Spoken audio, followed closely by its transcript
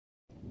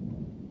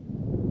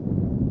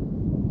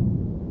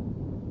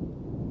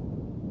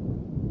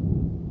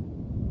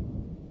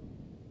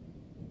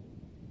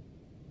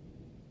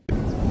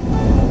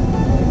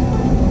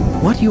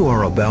What you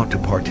are about to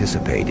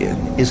participate in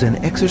is an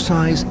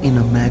exercise in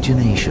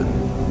imagination.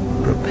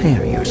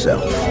 Prepare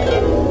yourself.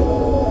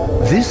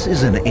 This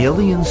is an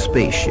alien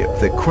spaceship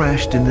that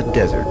crashed in the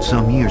desert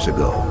some years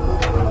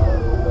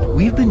ago.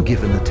 We've been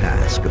given the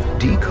task of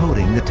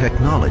decoding the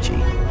technology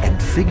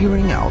and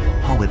figuring out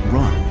how it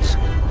runs.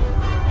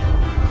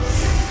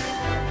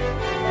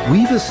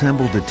 We've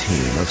assembled a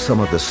team of some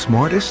of the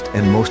smartest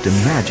and most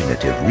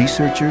imaginative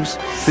researchers,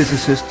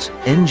 physicists,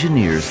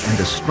 engineers, and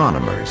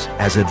astronomers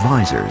as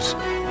advisors.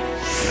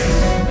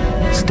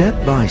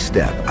 Step by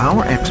step,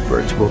 our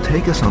experts will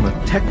take us on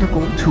a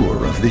technical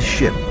tour of this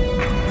ship,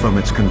 from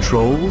its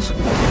controls,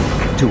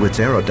 to its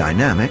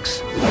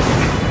aerodynamics,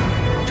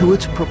 to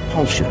its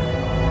propulsion.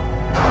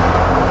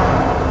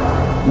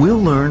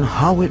 We'll learn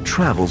how it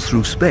travels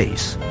through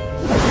space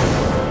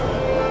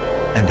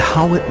and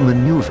how it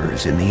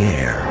maneuvers in the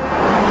air.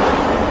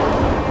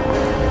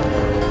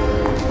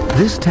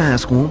 This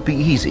task won't be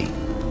easy,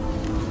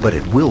 but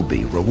it will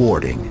be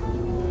rewarding.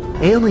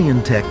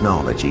 Alien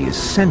technology is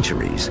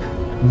centuries,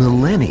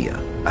 millennia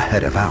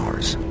ahead of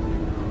ours.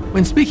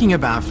 When speaking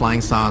about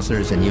flying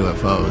saucers and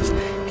UFOs,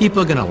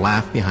 people are going to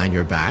laugh behind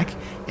your back,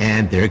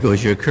 and there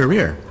goes your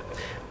career.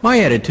 My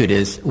attitude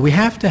is we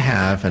have to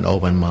have an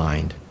open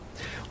mind.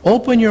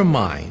 Open your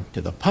mind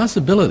to the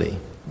possibility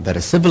that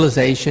a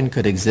civilization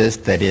could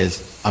exist that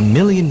is 1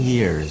 million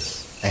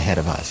years ahead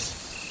of us.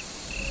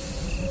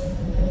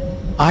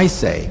 I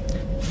say,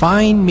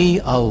 find me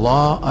a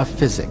law of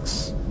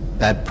physics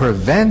that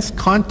prevents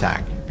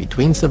contact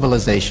between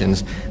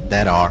civilizations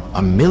that are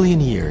 1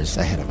 million years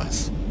ahead of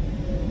us.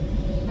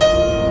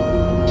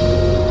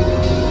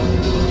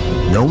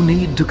 No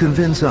need to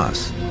convince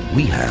us.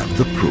 We have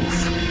the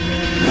proof.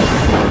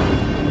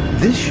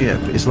 This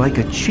ship is like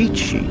a cheat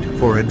sheet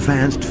for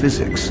advanced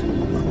physics.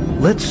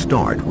 Let's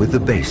start with the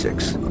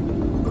basics.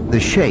 The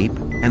shape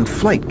and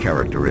flight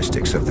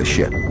characteristics of the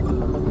ship.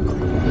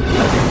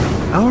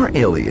 Our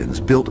aliens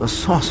built a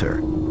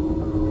saucer.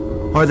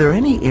 Are there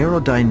any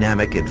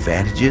aerodynamic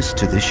advantages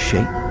to this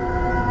shape?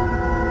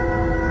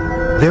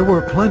 There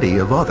were plenty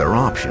of other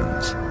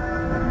options.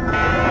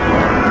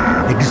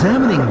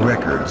 Examining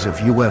records of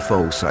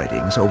UFO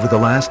sightings over the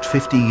last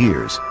 50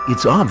 years,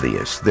 it's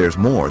obvious there's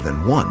more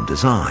than one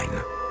design.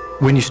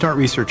 When you start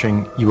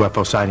researching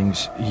UFO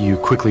sightings, you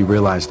quickly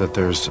realize that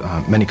there's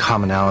many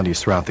commonalities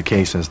throughout the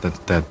cases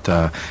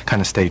that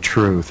kind of stay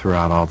true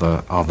throughout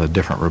all the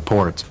different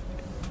reports.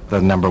 The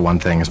number one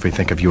thing is we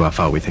think of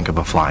UFO, we think of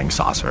a flying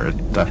saucer.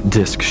 The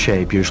disc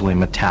shape, usually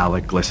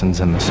metallic, glistens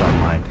in the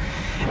sunlight,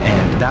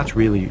 and that's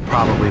really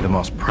probably the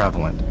most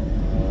prevalent.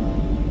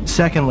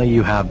 Secondly,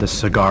 you have the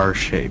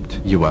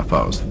cigar-shaped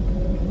UFOs.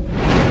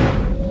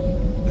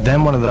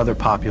 Then one of the other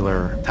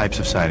popular types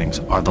of sightings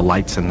are the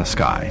lights in the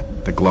sky,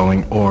 the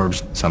glowing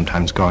orbs,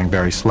 sometimes going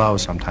very slow,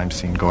 sometimes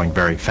seen going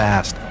very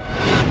fast.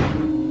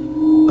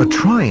 A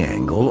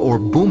triangle or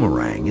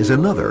boomerang is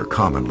another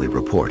commonly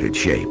reported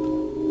shape.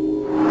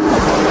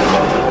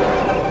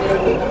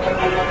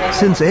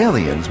 Since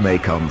aliens may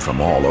come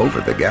from all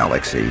over the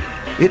galaxy,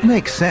 it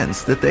makes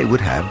sense that they would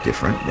have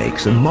different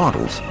makes and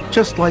models,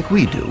 just like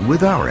we do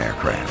with our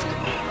aircraft.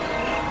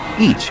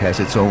 Each has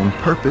its own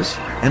purpose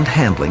and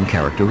handling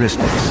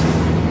characteristics.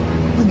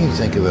 When you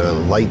think of a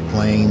light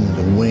plane,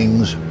 the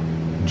wings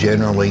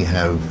generally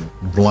have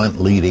blunt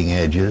leading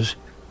edges,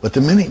 but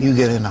the minute you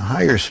get into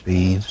higher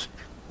speeds,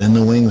 then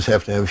the wings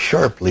have to have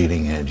sharp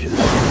leading edges.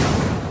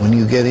 When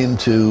you get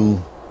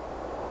into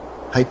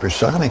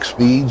hypersonic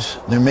speeds,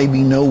 there may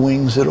be no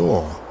wings at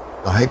all.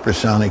 The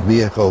hypersonic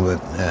vehicle that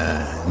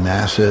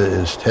NASA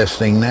is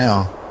testing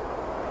now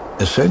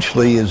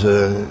essentially is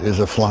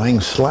a flying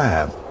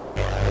slab.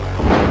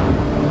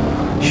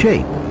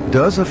 Shape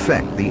does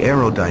affect the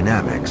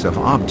aerodynamics of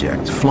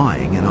objects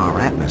flying in our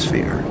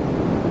atmosphere.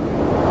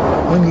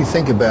 When you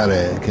think about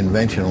a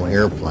conventional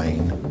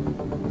airplane,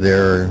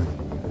 there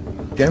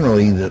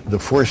generally the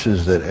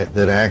forces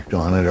that act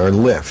on it are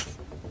lift.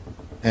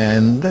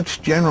 And that's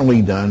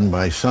generally done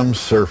by some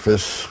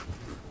surface,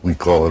 we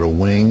call it a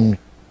wing.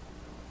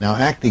 Now,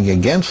 acting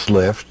against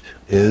lift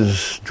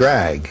is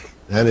drag.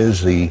 That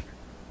is the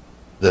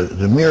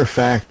mere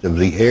fact of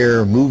the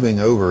air moving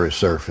over a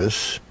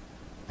surface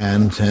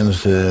and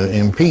tends to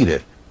impede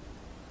it.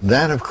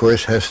 That, of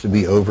course, has to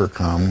be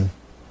overcome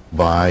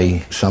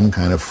by some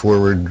kind of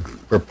forward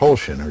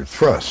propulsion or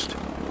thrust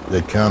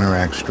that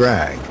counteracts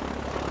drag.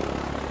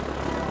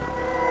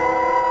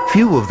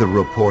 Few of the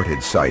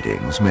reported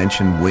sightings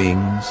mention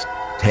wings,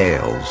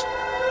 tails,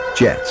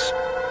 jets,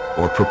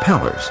 or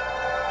propellers.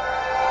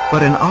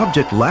 But an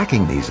object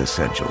lacking these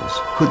essentials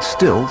could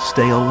still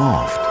stay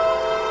aloft.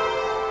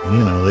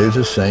 You know, there's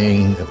a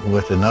saying that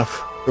with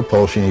enough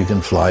propulsion you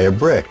can fly a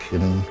brick,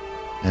 and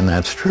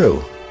that's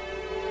true.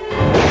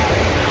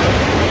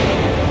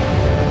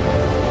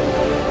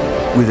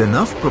 With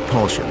enough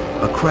propulsion,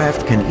 a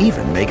craft can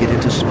even make it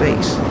into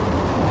space.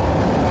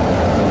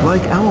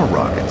 Like our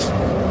rockets,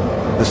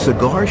 the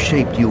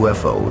cigar-shaped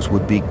UFOs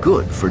would be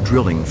good for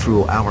drilling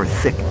through our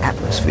thick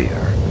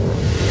atmosphere.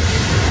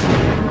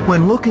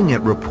 When looking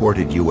at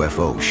reported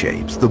UFO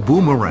shapes, the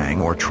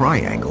boomerang or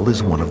triangle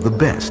is one of the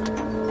best,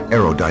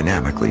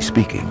 aerodynamically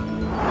speaking.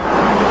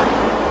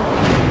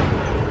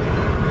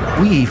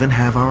 We even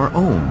have our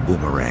own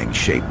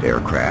boomerang-shaped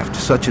aircraft,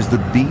 such as the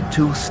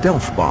B-2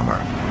 stealth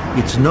bomber.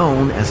 It's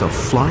known as a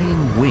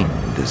flying wing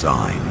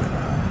design.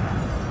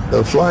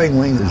 The flying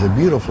wing is a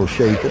beautiful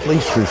shape, at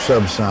least for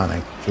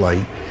subsonic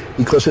flight,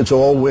 because it's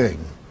all wing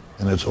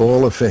and it's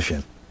all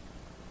efficient.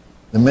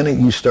 The minute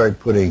you start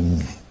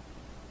putting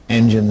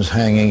engines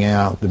hanging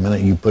out, the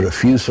minute you put a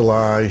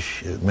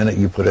fuselage, the minute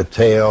you put a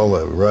tail,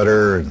 a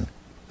rudder, and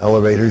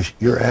elevators,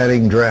 you're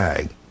adding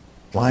drag.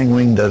 Flying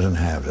wing doesn't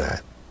have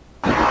that.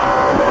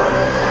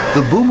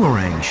 The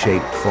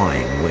boomerang-shaped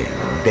flying wing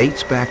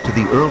dates back to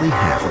the early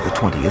half of the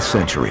 20th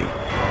century.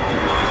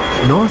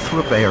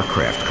 Northrop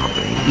Aircraft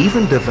Company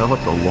even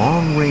developed a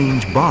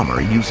long-range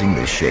bomber using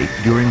this shape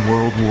during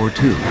World War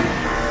II.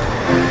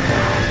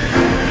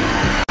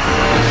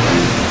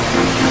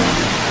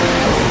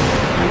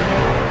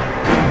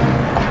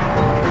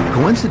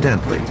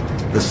 Coincidentally,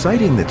 the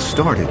sighting that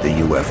started the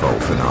UFO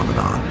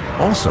phenomenon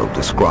also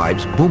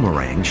describes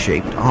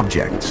boomerang-shaped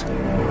objects.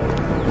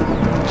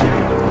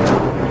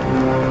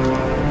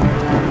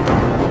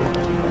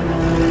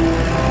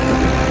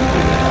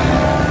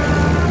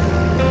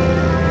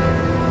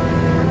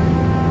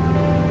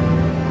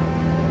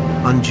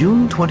 On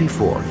June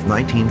 24,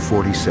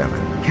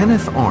 1947,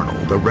 Kenneth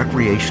Arnold, a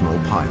recreational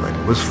pilot,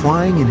 was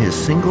flying in his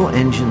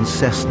single-engine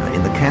Cessna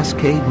in the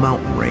Cascade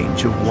Mountain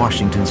Range of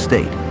Washington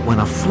State when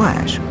a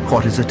flash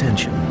caught his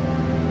attention.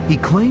 He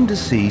claimed to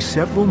see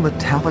several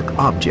metallic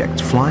objects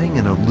flying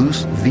in a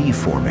loose V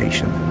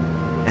formation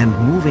and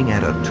moving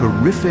at a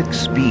terrific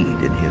speed,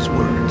 in his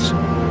words.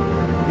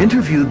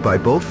 Interviewed by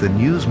both the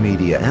news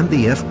media and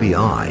the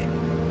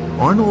FBI,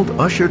 Arnold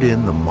ushered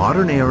in the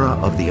modern era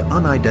of the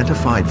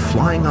unidentified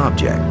flying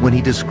object when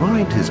he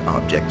described his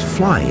objects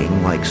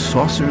flying like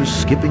saucers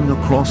skipping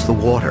across the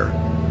water.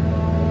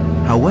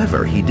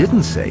 However, he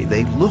didn't say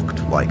they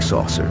looked like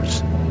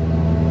saucers.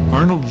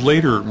 Arnold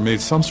later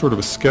made some sort of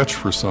a sketch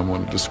for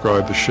someone to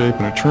describe the shape,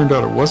 and it turned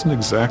out it wasn't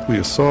exactly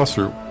a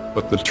saucer,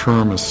 but the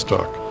term is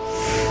stuck.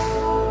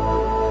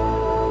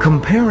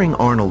 Comparing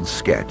Arnold's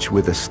sketch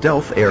with a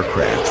stealth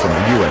aircraft from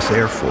the U.S.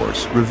 Air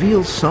Force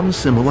reveals some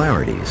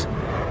similarities.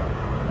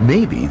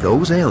 Maybe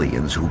those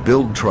aliens who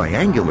build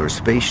triangular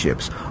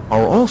spaceships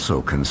are also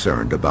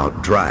concerned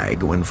about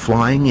drag when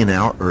flying in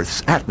our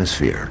Earth's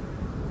atmosphere.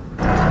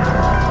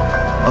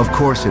 Of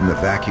course, in the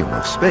vacuum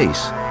of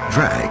space,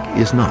 drag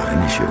is not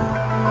an issue.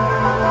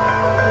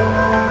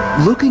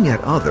 Looking at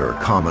other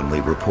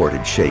commonly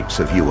reported shapes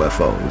of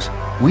UFOs,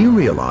 we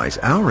realize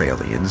our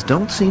aliens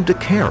don't seem to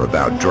care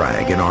about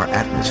drag in our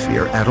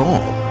atmosphere at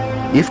all.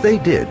 If they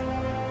did,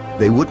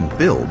 they wouldn't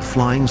build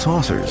flying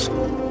saucers.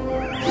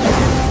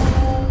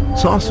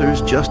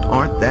 Saucers just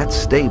aren't that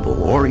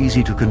stable or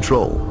easy to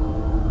control,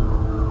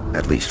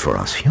 at least for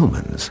us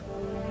humans.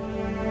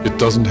 It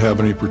doesn't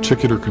have any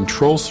particular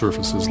control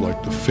surfaces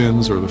like the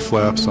fins or the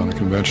flaps on a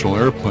conventional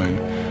airplane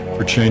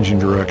for changing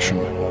direction,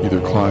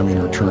 either climbing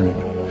or turning.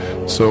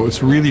 So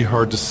it's really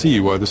hard to see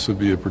why this would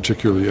be a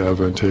particularly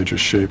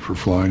advantageous shape for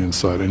flying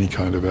inside any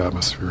kind of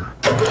atmosphere.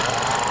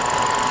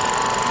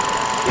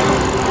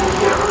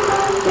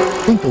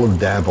 People have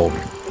dabbled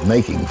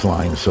making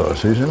flying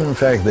saucers, and in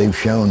fact they've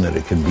shown that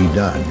it can be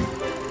done.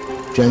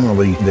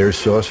 Generally they're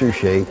saucer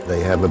shaped,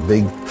 they have a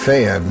big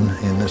fan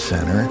in the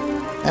center,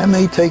 and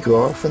they take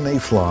off and they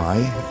fly,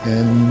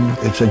 and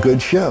it's a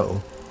good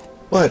show.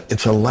 But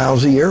it's a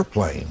lousy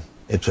airplane.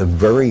 It's a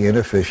very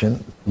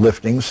inefficient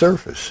lifting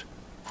surface.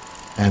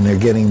 And they're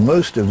getting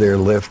most of their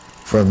lift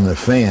from the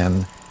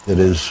fan that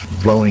is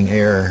blowing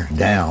air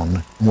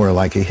down, more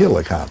like a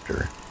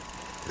helicopter.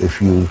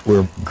 If you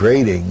were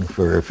grading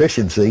for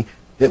efficiency,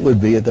 it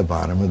would be at the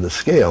bottom of the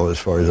scale as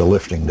far as a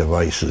lifting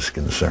device is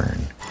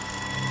concerned.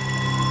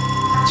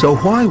 So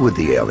why would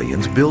the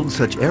aliens build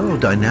such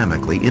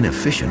aerodynamically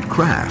inefficient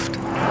craft?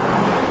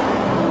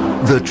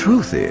 The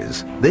truth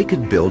is, they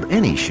could build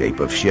any shape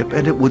of ship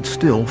and it would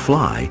still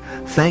fly,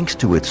 thanks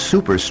to its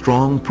super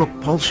strong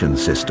propulsion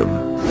system.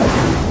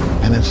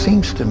 And it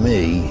seems to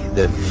me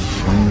that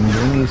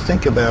when you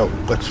think about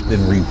what's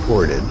been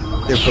reported,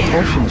 their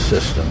propulsion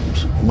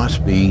systems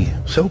must be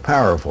so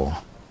powerful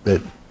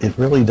that it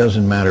really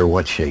doesn't matter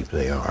what shape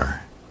they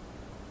are.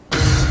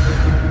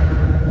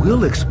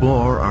 We'll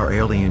explore our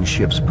alien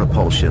ship's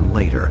propulsion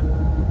later.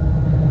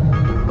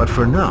 But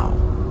for now,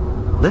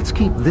 let's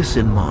keep this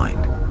in mind.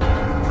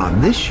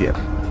 On this ship,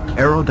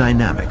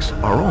 aerodynamics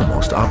are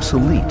almost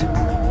obsolete.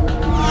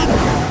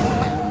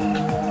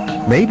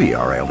 Maybe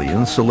our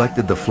aliens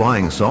selected the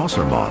flying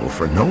saucer model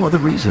for no other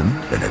reason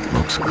than it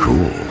looks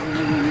cool.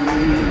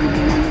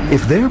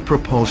 If their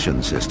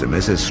propulsion system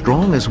is as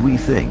strong as we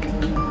think,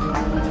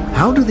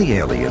 how do the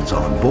aliens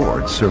on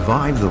board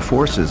survive the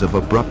forces of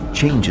abrupt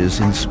changes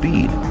in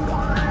speed?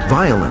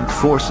 Violent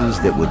forces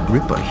that would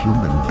rip a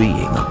human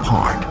being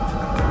apart.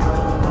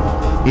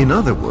 In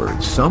other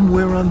words,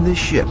 somewhere on this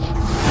ship,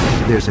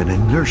 there's an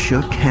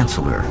inertia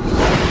canceller.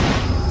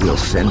 We'll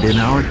send in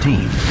our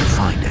team to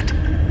find it.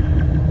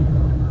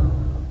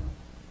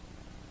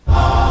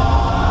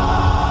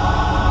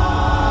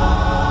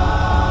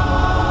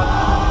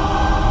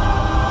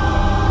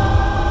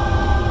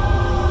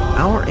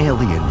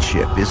 alien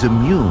ship is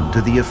immune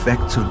to the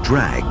effects of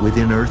drag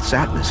within Earth's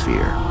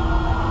atmosphere.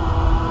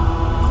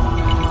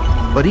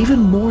 But even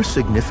more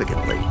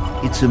significantly,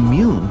 it's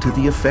immune to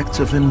the effects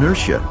of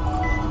inertia,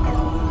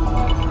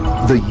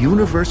 the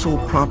universal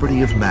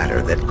property of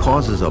matter that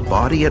causes a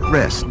body at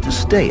rest to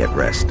stay at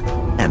rest,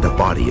 and a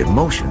body in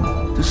motion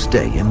to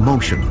stay in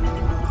motion.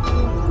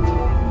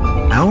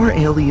 Our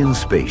alien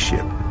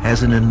spaceship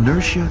has an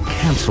inertia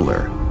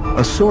canceller,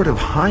 a sort of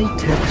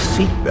high-tech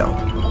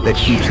seatbelt that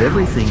keeps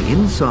everything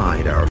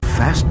inside our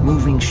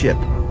fast-moving ship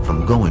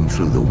from going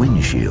through the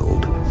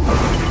windshield.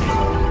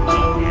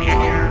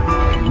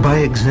 By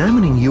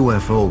examining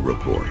UFO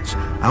reports,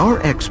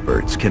 our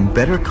experts can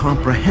better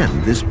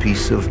comprehend this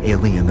piece of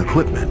alien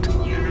equipment.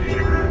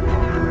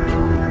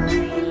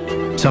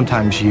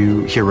 Sometimes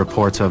you hear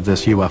reports of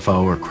this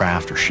UFO or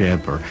craft or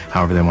ship, or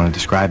however they want to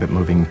describe it,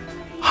 moving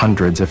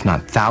hundreds, if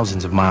not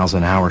thousands of miles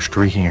an hour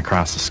streaking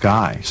across the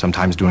sky,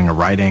 sometimes doing a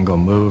right angle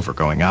move or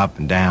going up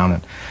and down,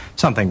 and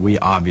something we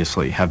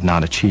obviously have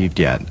not achieved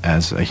yet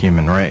as a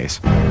human race.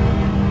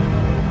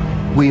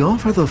 We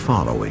offer the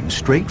following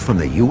straight from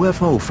the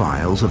UFO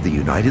files of the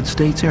United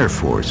States Air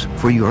Force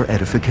for your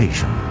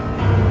edification.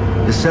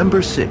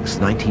 December 6,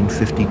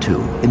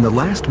 1952, in the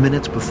last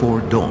minutes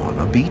before dawn,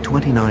 a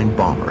B-29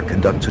 bomber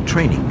conducts a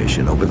training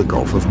mission over the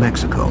Gulf of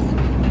Mexico.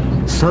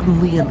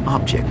 Suddenly, an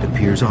object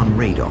appears on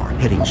radar,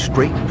 heading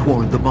straight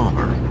toward the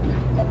bomber.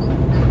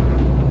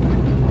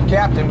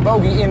 Captain,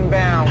 bogey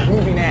inbound,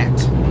 moving at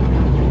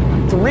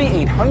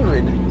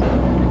 3800.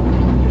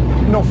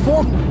 No,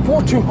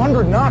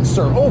 4200 knots,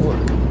 sir, over.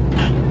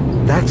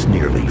 That's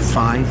nearly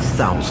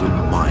 5,000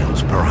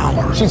 miles per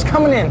hour. She's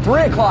coming in,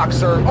 3 o'clock,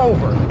 sir,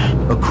 over.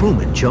 A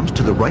crewman jumps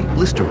to the right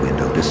blister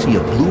window to see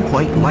a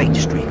blue-white light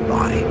streak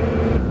by.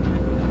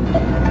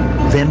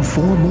 Then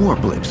 4 more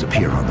blips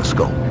appear on the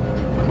scope.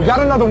 We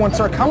got another one,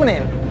 sir, coming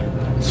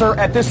in. Sir,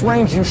 at this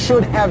range, you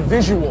should have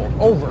visual,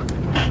 over.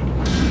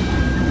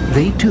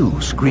 They too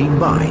scream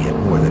by at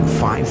more than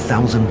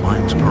 5,000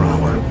 miles per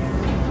hour.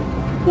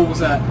 What was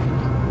that?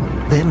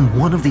 Then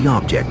one of the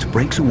objects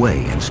breaks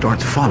away and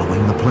starts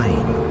following the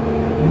plane.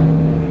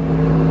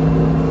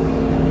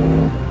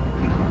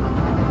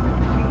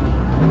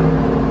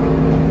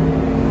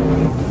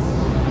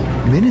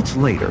 Minutes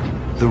later,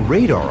 the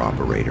radar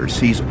operator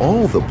sees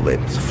all the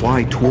blips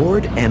fly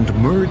toward and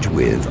merge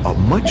with a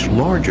much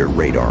larger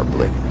radar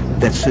blip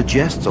that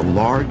suggests a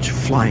large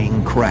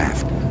flying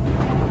craft.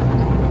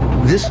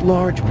 This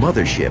large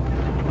mothership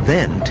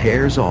then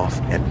tears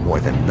off at more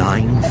than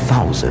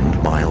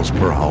 9,000 miles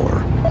per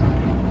hour.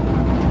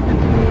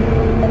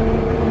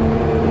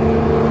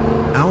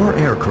 Our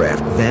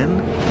aircraft then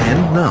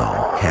and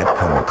now can't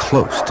come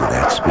close to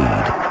that speed.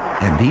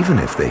 And even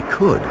if they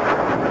could,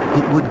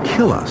 it would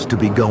kill us to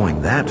be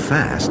going that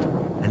fast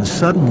and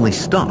suddenly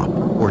stop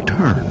or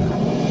turn.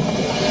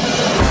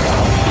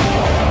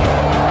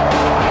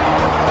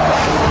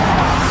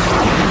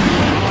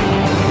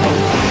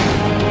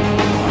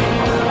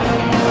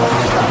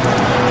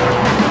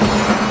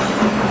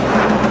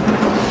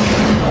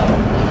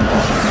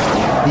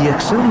 The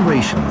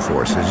acceleration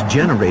forces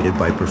generated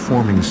by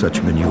performing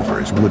such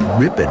maneuvers would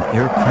rip an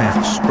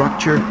aircraft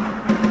structure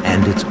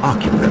and its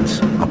occupants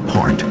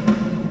apart.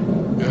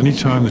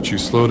 Anytime that you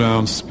slow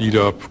down, speed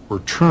up, or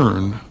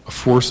turn, a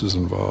force is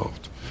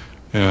involved.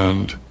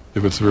 And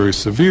if it's very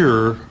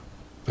severe,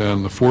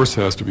 then the force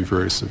has to be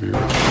very severe.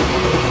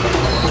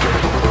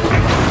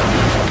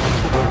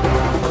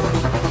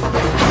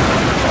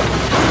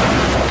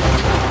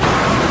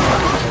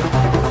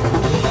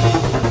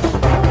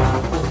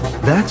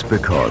 That's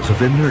because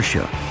of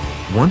inertia.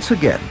 Once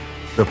again,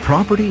 the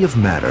property of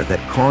matter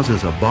that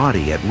causes a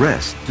body at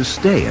rest to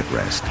stay at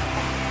rest,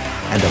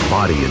 and a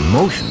body in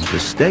motion to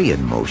stay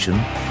in motion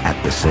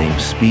at the same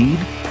speed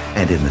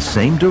and in the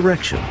same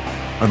direction,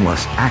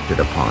 unless acted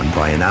upon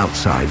by an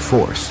outside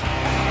force.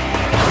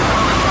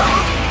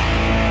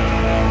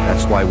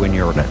 That's why when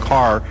you're in a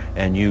car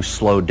and you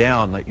slow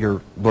down, that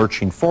you're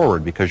lurching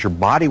forward, because your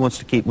body wants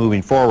to keep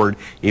moving forward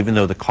even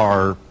though the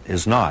car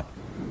is not.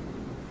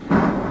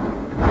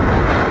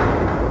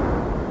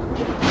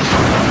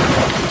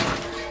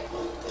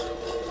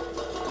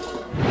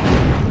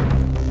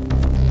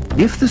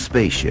 If the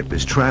spaceship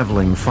is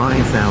traveling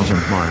 5,000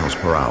 miles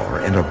per hour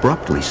and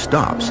abruptly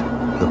stops,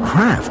 the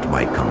craft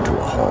might come to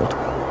a halt.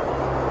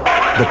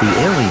 But the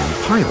alien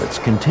pilots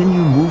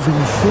continue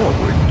moving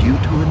forward due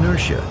to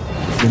inertia.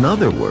 In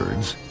other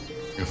words,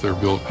 if they're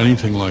built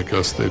anything like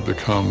us, they'd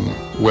become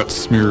wet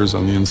smears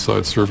on the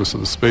inside surface of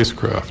the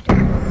spacecraft.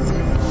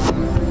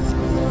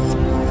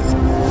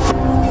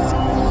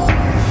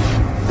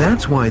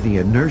 That's why the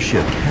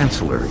inertia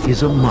canceller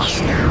is a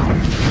must.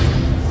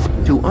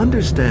 To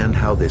understand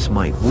how this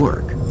might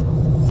work,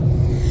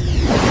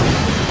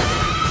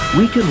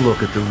 we can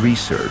look at the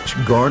research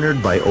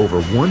garnered by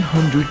over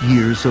 100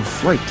 years of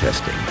flight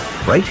testing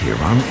right here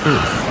on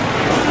Earth.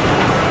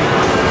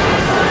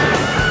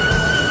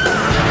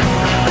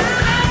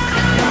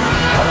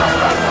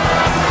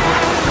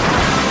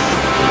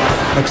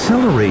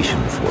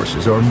 Acceleration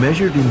forces are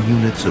measured in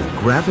units of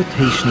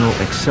gravitational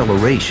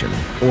acceleration,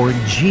 or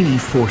G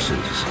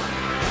forces.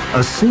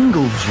 A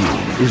single G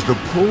is the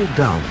pull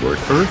downward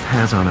Earth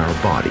has on our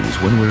bodies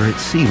when we're at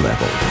sea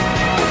level.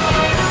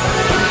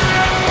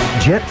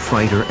 Jet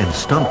fighter and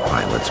stunt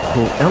pilots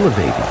pull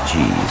elevated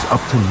Gs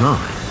up to 9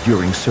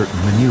 during certain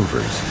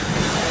maneuvers.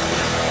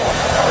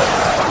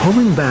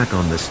 Pulling back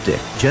on the stick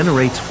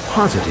generates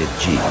positive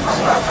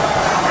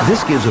Gs.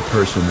 This gives a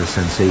person the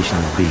sensation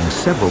of being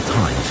several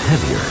times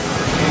heavier.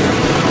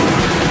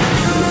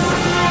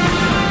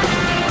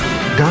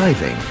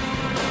 Diving,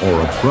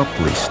 or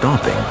abruptly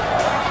stopping,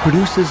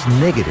 produces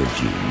negative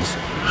Gs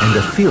and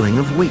a feeling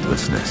of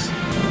weightlessness,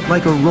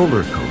 like a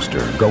roller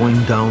coaster going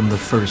down the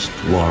first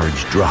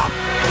large drop.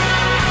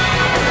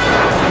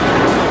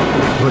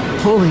 But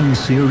pulling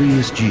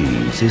serious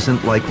Gs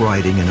isn't like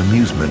riding an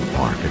amusement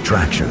park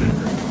attraction.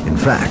 In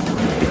fact,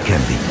 it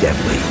can be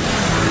deadly.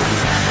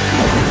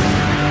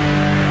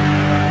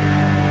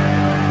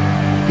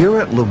 Here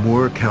at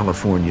Lemoore,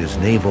 California's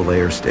Naval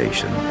Air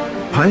Station,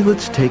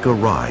 pilots take a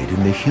ride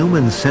in the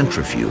human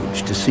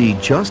centrifuge to see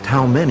just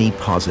how many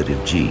positive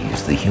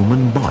Gs the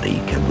human body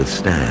can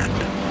withstand.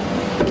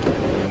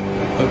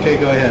 Okay,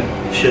 go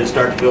ahead. Should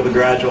start to feel the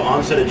gradual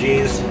onset of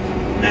Gs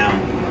now.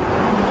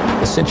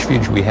 The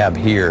centrifuge we have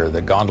here,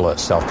 the gondola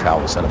itself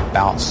travels at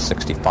about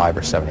 65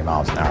 or 70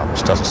 miles an hour,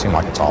 which doesn't seem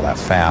like it's all that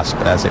fast,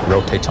 but as it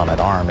rotates on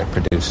that arm, it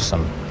produces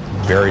some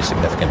very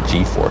significant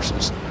G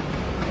forces,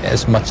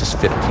 as much as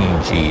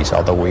 15 Gs,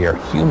 although we are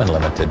human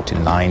limited to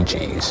 9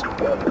 Gs.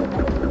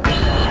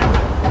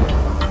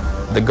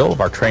 The goal of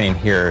our training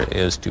here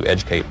is to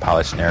educate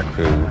pilots and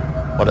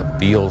aircrew what it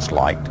feels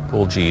like to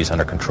pull Gs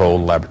under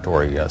controlled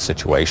laboratory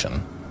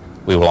situation.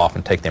 We will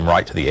often take them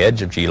right to the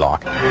edge of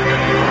G-lock.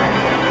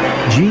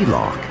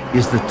 G-lock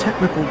is the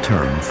technical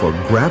term for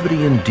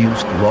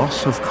gravity-induced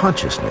loss of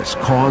consciousness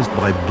caused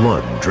by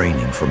blood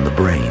draining from the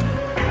brain.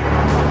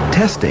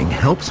 Testing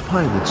helps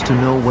pilots to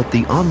know what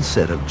the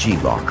onset of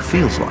G-lock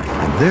feels like,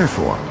 and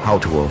therefore how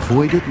to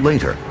avoid it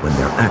later when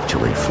they're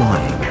actually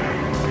flying.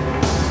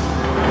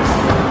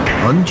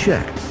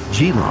 Unchecked,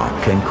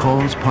 G-lock can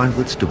cause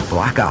pilots to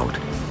black out.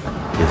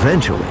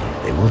 Eventually,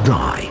 they will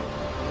die,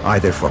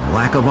 either from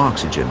lack of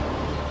oxygen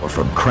or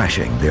from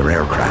crashing their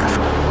aircraft.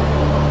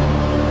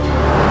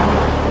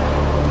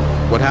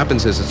 What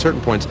happens is, at certain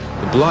points,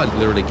 the blood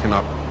literally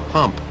cannot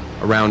pump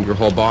around your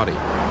whole body.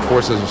 The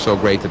forces are so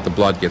great that the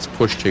blood gets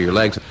pushed to your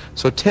legs.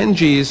 So 10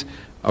 Gs,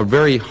 a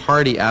very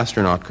hardy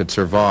astronaut could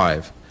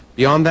survive.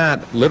 Beyond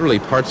that, literally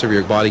parts of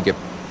your body get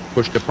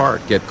pushed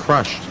apart, get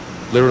crushed,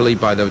 literally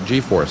by the G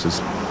forces.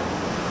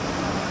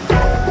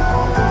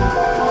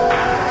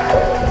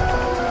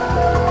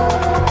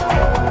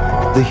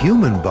 The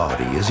human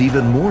body is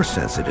even more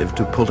sensitive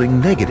to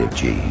pulling negative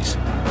Gs.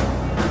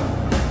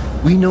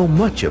 We know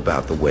much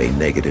about the way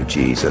negative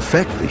Gs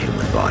affect the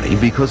human body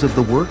because of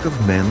the work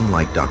of men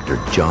like Dr.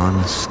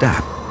 John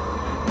Stapp.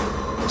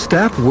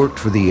 Stapp worked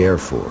for the Air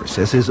Force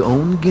as his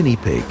own guinea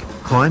pig,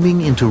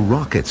 climbing into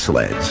rocket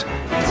sleds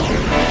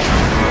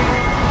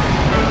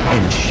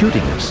and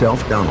shooting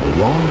himself down a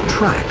long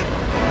track,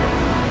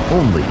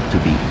 only to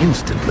be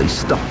instantly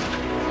stopped.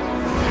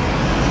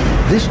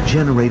 This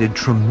generated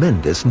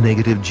tremendous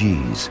negative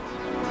Gs.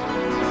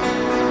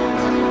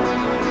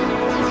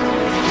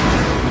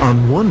 On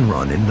one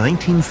run in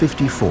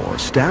 1954,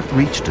 Stapp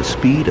reached a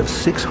speed of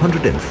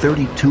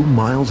 632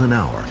 miles an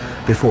hour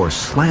before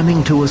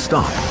slamming to a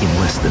stop in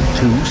less than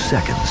 2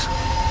 seconds.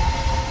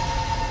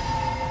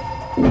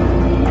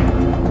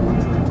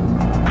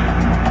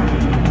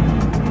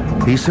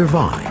 He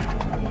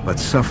survived, but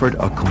suffered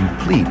a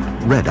complete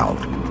redout,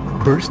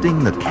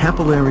 bursting the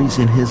capillaries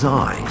in his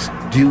eyes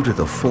due to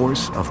the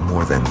force of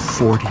more than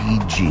 40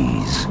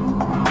 Gs.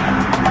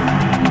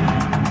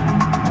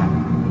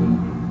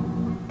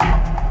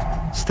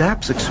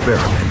 Stapp's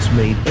experiments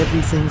made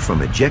everything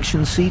from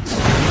ejection seats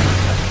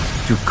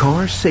to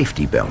car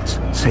safety belts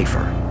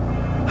safer.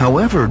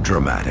 However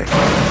dramatic,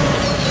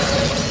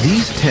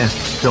 these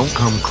tests don't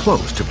come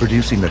close to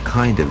producing the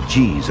kind of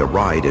Gs a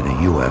ride in a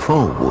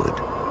UFO would.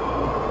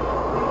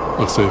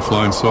 Let's say a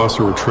flying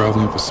saucer were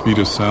traveling at the speed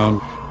of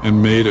sound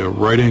and made a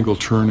right-angle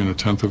turn in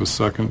 1/10 of a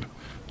second.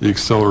 The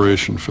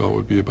acceleration felt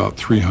would be about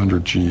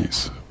 300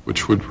 Gs,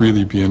 which would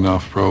really be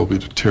enough probably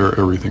to tear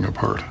everything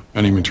apart,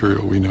 any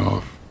material we know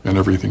of, and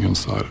everything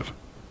inside it.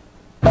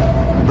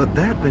 But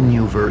that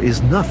maneuver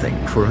is nothing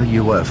for a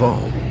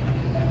UFO.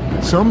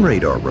 Some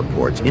radar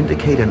reports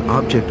indicate an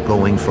object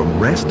going from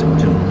rest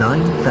to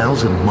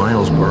 9,000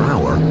 miles per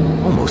hour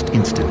almost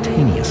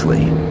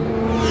instantaneously.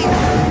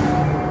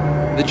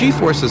 The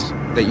G-forces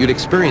that you'd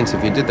experience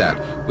if you did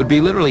that would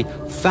be literally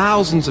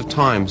thousands of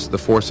times the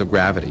force of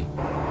gravity.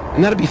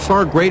 And that'd be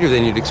far greater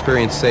than you'd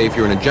experience, say, if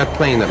you were in a jet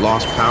plane that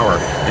lost power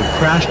and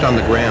crashed on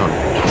the ground.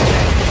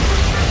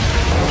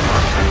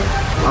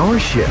 Our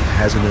ship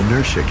has an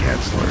inertia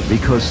canceller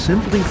because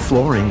simply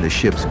flooring the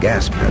ship's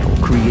gas pedal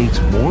creates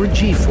more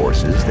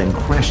G-forces than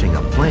crashing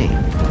a plane.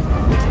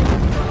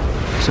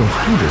 So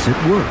how does it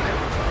work?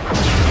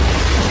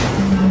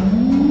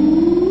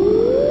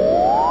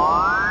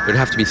 There'd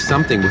have to be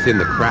something within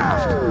the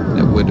craft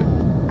that would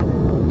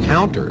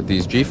counter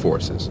these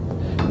G-forces.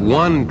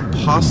 One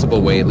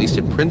possible way, at least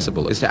in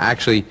principle, is to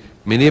actually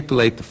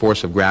manipulate the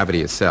force of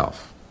gravity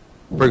itself.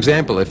 For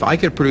example, if I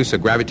could produce a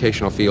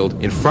gravitational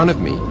field in front of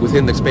me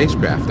within the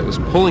spacecraft that was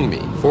pulling me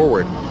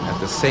forward at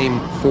the same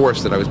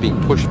force that I was being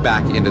pushed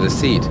back into the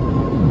seat.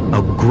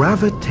 A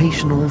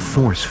gravitational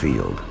force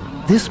field.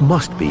 This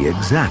must be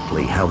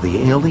exactly how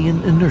the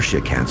alien inertia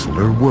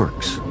canceller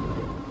works.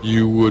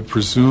 You would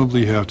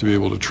presumably have to be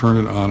able to turn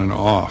it on and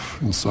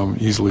off in some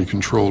easily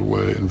controlled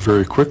way and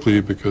very quickly,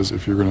 because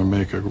if you're going to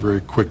make a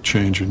very quick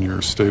change in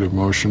your state of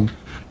motion,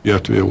 you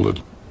have to be able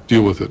to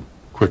deal with it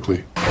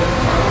quickly.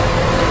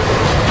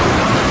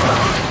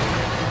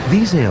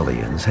 These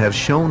aliens have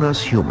shown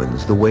us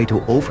humans the way to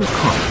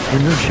overcome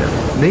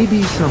inertia.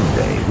 Maybe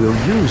someday we'll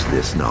use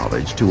this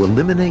knowledge to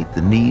eliminate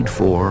the need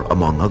for,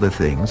 among other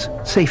things,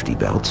 safety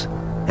belts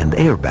and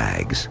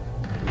airbags.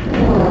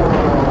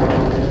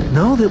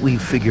 Now that we've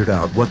figured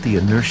out what the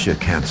inertia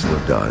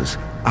canceller does,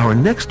 our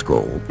next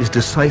goal is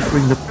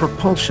deciphering the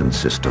propulsion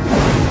system.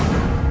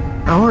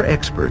 Our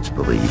experts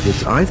believe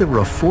it's either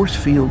a force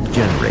field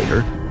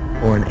generator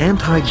or an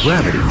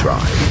anti-gravity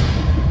drive.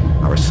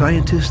 Our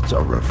scientists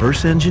are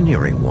reverse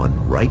engineering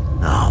one right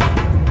now.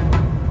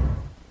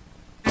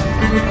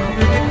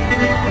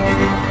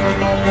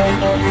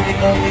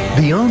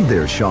 Beyond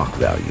their shock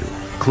value,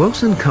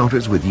 close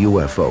encounters with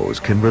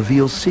UFOs can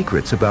reveal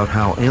secrets about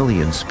how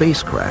alien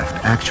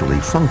spacecraft actually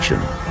function.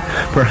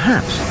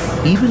 Perhaps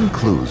even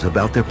clues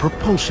about their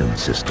propulsion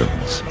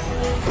systems.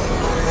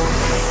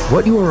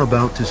 What you are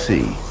about to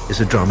see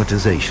is a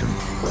dramatization,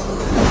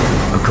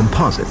 a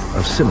composite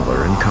of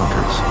similar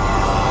encounters.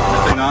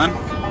 Nothing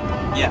on?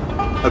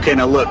 Yeah. Okay,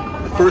 now look,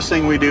 the first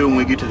thing we do when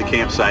we get to the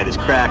campsite is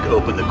crack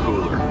open the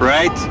cooler.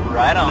 Right?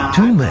 Right on.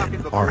 Two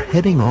men are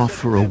heading off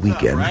for a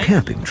weekend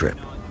camping trip.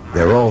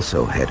 They're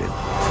also headed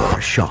for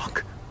a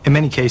shock. In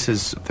many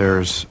cases,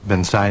 there's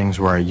been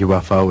sightings where a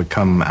UFO would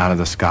come out of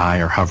the sky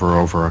or hover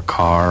over a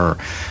car or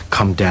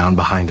come down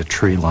behind a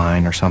tree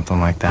line or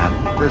something like that.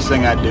 First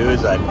thing I'd do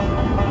is I'd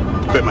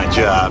quit my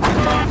job.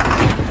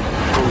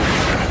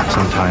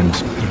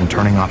 Sometimes even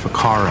turning off a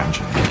car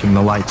engine, making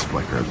the lights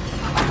flicker.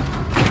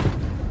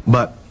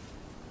 But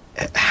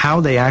how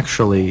they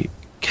actually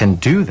can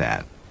do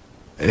that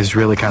is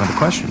really kind of the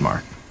question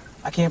mark.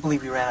 I can't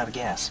believe we ran out of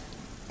gas.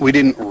 We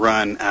didn't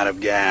run out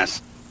of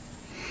gas.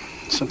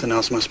 Something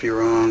else must be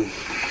wrong.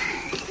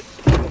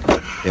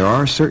 There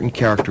are certain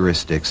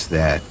characteristics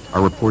that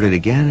are reported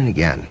again and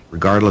again,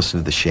 regardless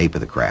of the shape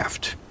of the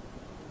craft.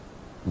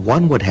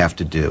 One would have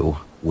to do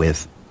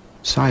with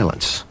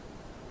silence.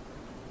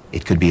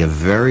 It could be a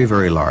very,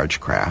 very large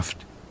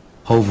craft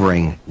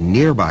hovering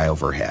nearby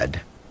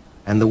overhead,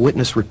 and the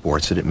witness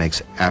reports that it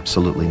makes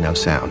absolutely no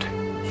sound.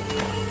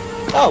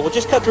 Oh, we'll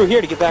just cut through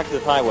here to get back to the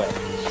highway.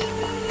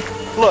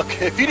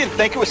 Look, if you didn't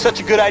think it was such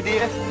a good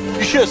idea,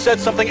 you should have said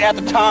something at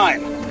the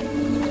time.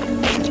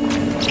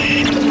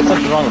 There's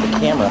something wrong with the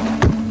camera.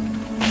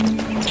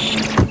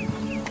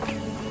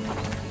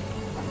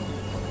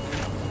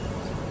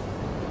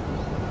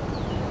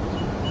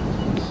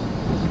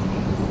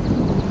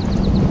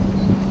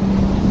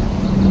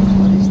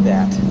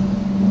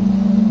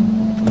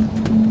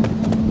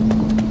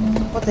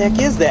 What the heck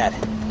is that?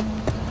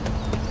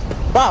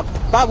 Bob,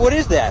 what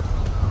is that?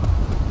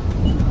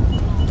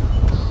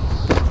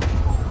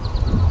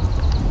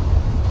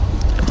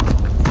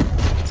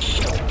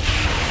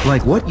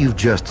 Like what you've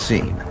just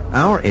seen,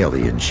 our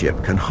alien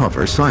ship can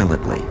hover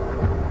silently.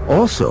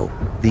 Also,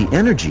 the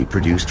energy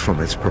produced from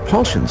its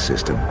propulsion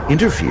system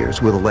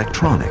interferes with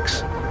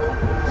electronics.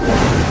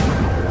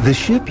 The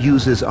ship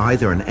uses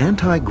either an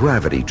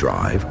anti-gravity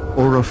drive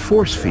or a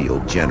force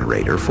field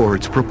generator for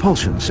its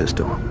propulsion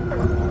system.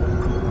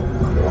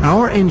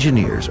 Our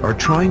engineers are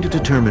trying to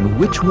determine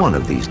which one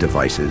of these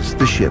devices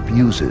the ship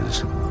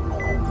uses.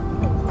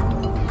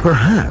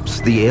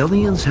 Perhaps the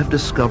aliens have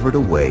discovered a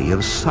way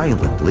of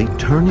silently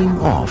turning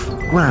off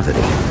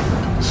gravity.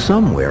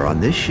 Somewhere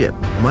on this ship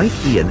might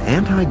be an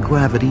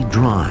anti-gravity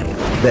drive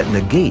that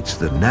negates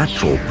the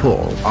natural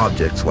pull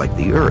objects like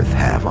the Earth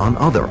have on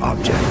other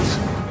objects.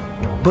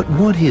 But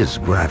what is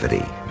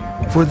gravity?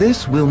 For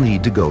this, we'll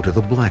need to go to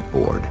the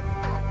blackboard.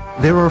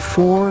 There are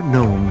four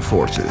known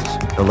forces: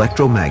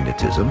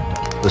 electromagnetism,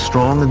 the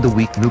strong and the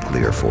weak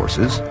nuclear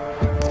forces,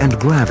 and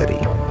gravity.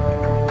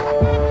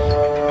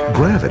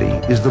 Gravity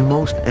is the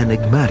most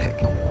enigmatic.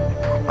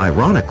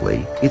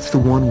 Ironically, it's the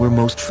one we're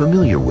most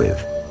familiar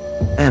with,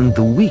 and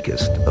the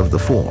weakest of the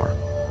four.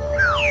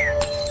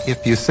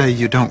 If you say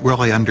you don't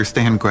really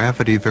understand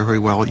gravity very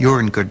well, you're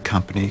in good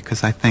company,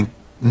 because I think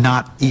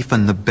not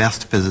even the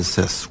best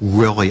physicists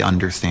really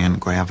understand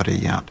gravity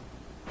yet.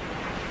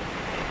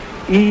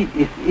 E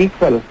is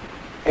equal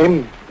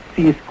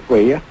mc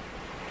square,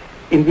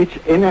 in which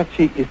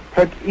energy is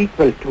put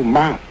equal to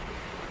mass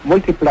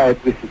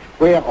multiplied with the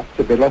square of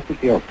the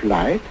velocity of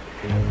light,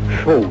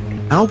 showed.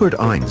 Albert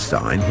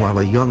Einstein, while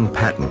a young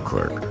patent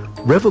clerk,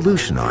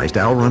 revolutionized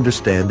our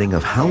understanding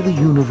of how the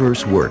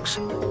universe works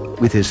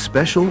with his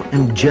special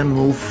and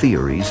general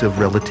theories of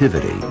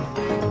relativity.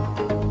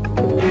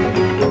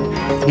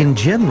 In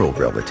general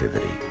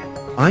relativity,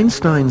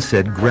 Einstein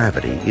said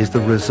gravity is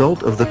the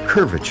result of the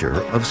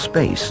curvature of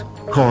space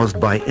caused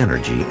by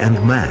energy and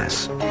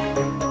mass.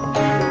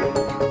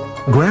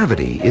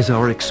 Gravity is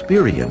our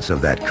experience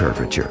of that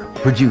curvature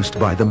produced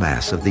by the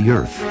mass of the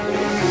Earth.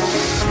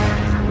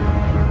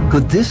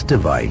 Could this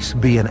device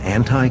be an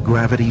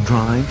anti-gravity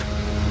drive?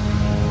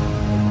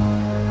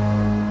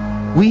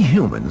 We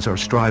humans are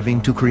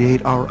striving to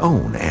create our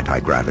own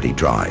anti-gravity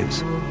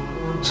drives.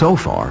 So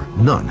far,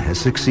 none has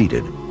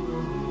succeeded.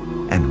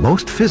 And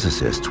most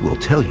physicists will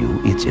tell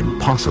you it's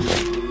impossible.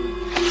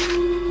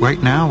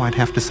 Right now, I'd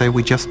have to say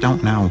we just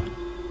don't know.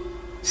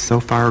 So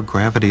far,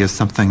 gravity is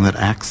something that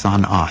acts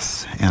on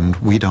us, and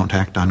we don't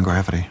act on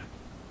gravity.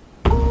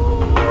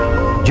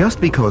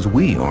 Just because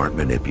we aren't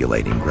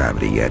manipulating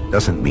gravity yet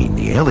doesn't mean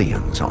the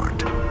aliens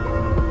aren't.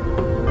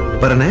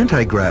 But an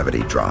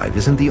anti-gravity drive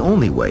isn't the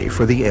only way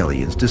for the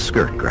aliens to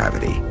skirt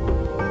gravity.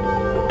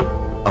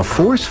 A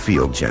force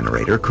field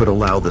generator could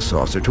allow the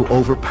saucer to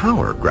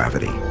overpower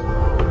gravity.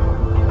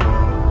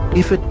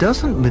 If it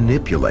doesn't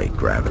manipulate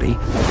gravity,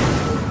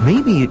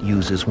 maybe it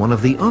uses one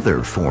of the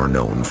other four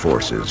known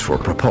forces for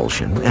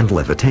propulsion and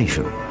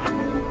levitation.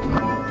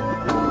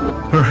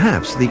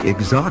 Perhaps the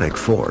exotic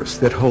force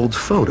that holds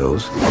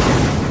photos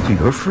to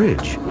your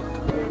fridge.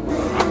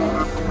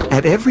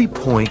 At every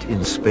point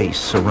in space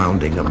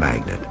surrounding a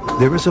magnet,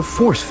 there is a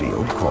force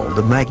field called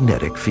a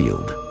magnetic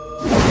field.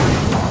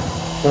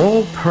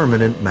 All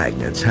permanent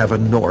magnets have a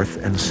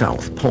north and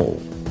south pole.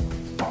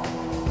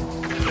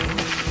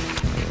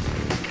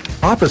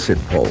 Opposite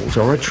poles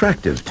are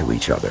attractive to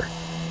each other,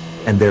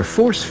 and their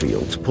force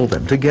fields pull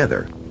them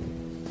together.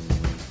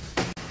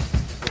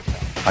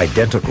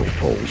 Identical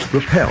poles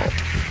repel.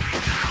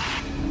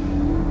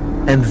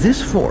 And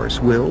this force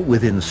will,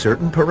 within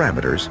certain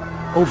parameters,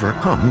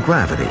 overcome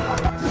gravity.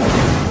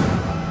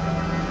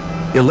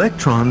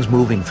 Electrons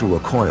moving through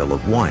a coil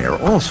of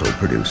wire also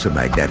produce a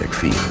magnetic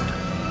field.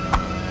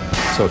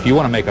 So if you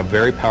want to make a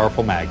very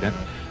powerful magnet,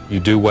 you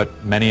do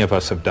what many of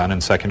us have done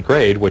in second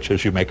grade, which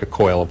is you make a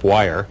coil of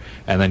wire,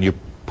 and then you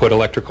put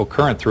electrical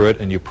current through it,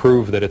 and you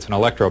prove that it's an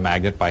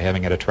electromagnet by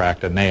having it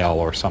attract a nail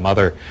or some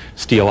other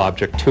steel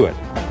object to it.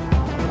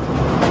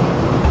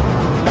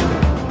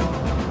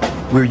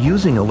 We're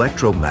using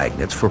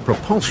electromagnets for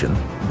propulsion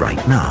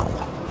right now.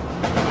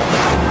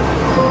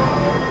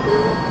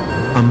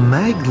 A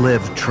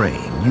maglev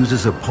train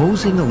uses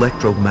opposing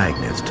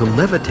electromagnets to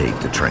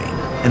levitate the train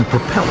and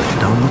propel it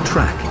down the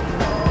track.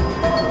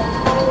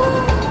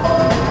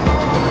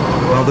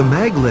 While the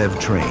maglev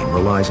train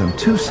relies on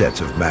two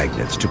sets of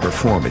magnets to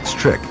perform its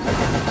trick,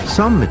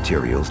 some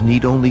materials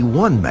need only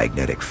one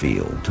magnetic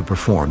field to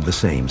perform the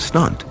same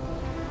stunt.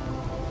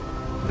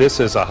 This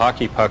is a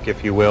hockey puck,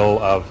 if you will,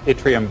 of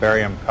yttrium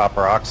barium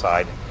copper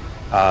oxide.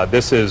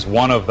 This is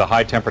one of the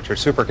high-temperature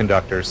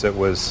superconductors that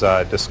was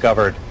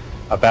discovered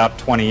about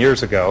 20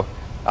 years ago.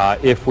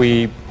 If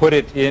we put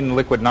it in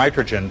liquid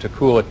nitrogen to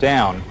cool it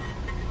down,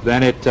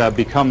 then it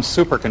becomes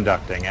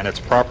superconducting, and its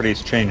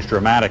properties change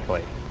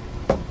dramatically.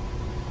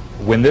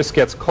 When this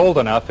gets cold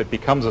enough, it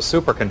becomes a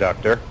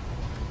superconductor,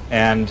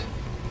 and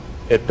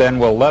it then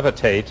will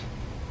levitate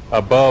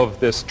above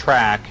this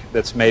track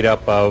that's made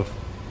up of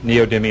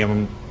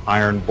neodymium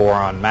iron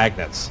boron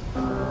magnets.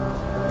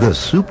 The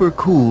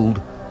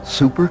supercooled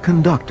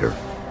superconductor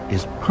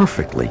is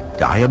perfectly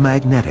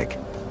diamagnetic.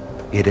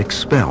 It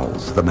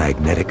expels the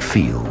magnetic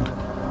field.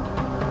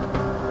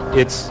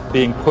 It's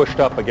being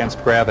pushed up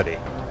against gravity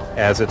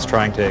as it's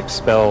trying to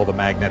expel the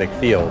magnetic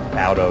field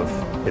out of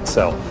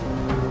itself.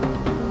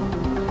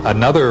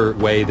 Another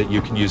way that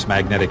you can use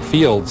magnetic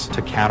fields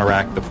to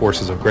counteract the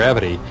forces of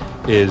gravity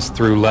is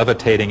through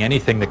levitating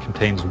anything that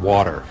contains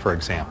water, for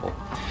example.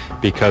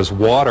 Because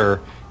water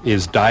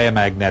is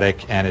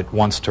diamagnetic and it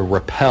wants to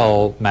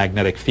repel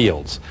magnetic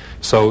fields.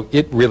 So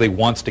it really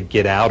wants to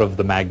get out of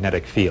the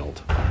magnetic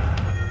field.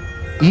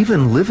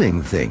 Even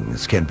living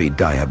things can be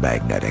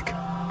diamagnetic,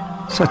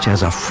 such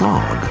as a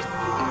frog.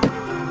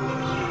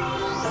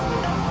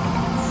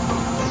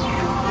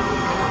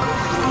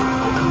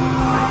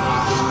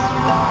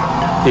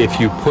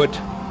 If you put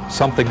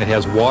something that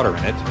has water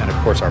in it, and of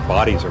course our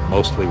bodies are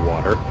mostly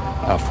water,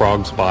 a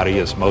frog's body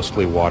is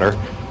mostly water,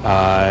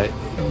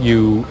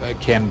 you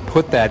can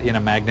put that in a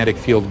magnetic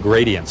field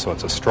gradient. So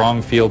it's a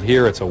strong field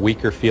here, it's a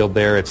weaker field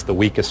there, it's the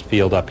weakest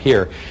field up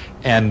here.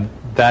 And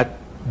that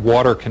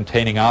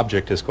water-containing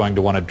object is going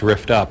to want to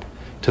drift up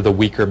to the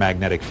weaker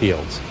magnetic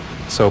fields.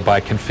 So by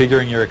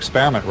configuring your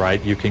experiment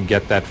right, you can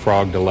get that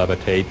frog to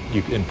levitate.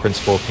 You, in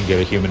principle, can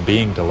get a human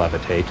being to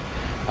levitate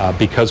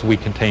because we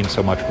contain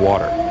so much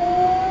water.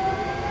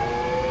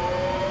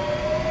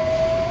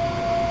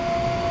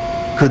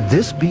 Could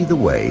this be the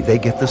way they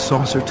get the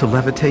saucer to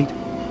levitate?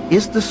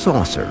 Is the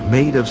saucer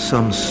made of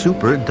some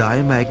super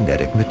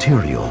diamagnetic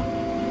material?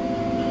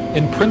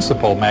 In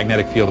principle,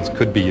 magnetic fields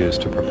could be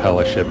used to propel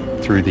a ship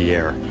through the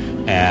air.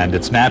 And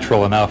it's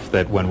natural enough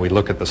that when we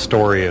look at the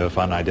story of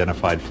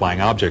unidentified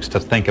flying objects to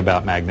think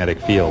about magnetic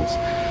fields.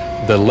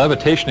 The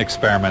levitation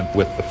experiment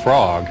with the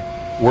frog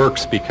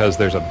works because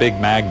there's a big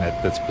magnet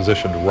that's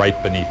positioned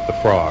right beneath the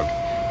frog.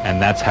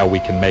 and that's how we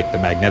can make the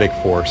magnetic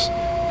force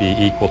be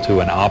equal to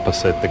and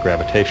opposite the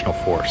gravitational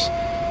force.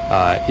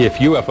 If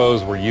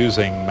UFOs were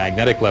using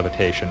magnetic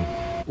levitation,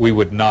 we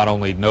would not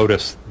only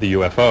notice the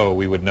UFO,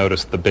 we would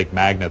notice the big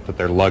magnet that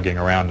they're lugging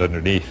around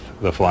underneath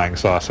the flying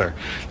saucer.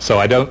 So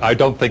I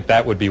don't think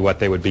that would be what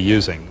they would be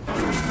using.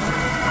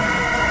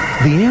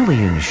 The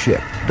alien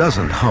ship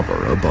doesn't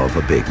hover above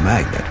a big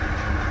magnet.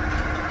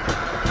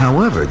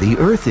 However, the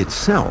Earth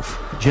itself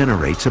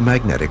generates a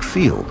magnetic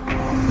field.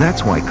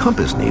 That's why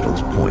compass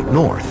needles point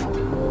north.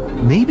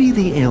 Maybe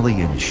the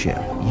alien ship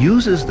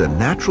uses the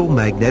natural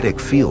magnetic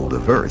field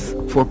of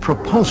Earth for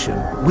propulsion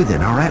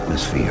within our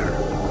atmosphere.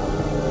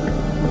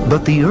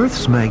 But the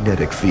Earth's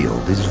magnetic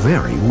field is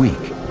very weak.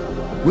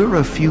 We're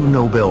a few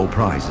Nobel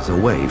Prizes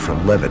away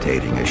from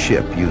levitating a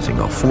ship using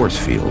a force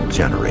field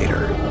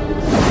generator.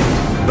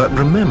 But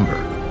remember,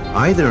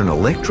 either an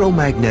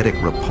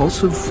electromagnetic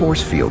repulsive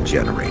force field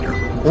generator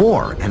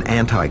or an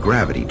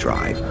anti-gravity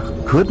drive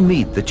could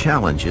meet the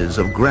challenges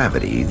of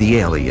gravity the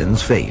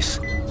aliens face.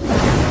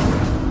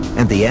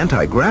 And the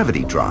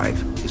anti-gravity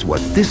drive is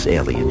what this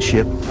alien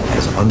ship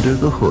has under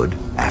the hood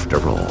after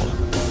all.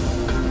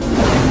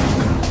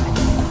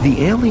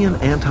 The alien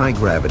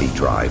anti-gravity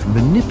drive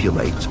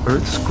manipulates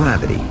Earth's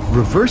gravity,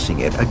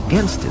 reversing it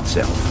against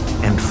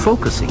itself and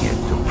focusing it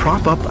to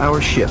prop up our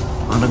ship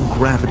on a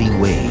gravity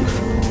wave.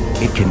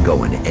 It can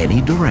go in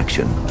any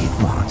direction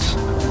it wants.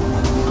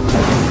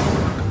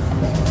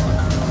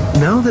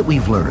 Now that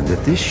we've learned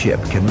that this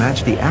ship can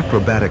match the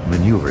acrobatic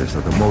maneuvers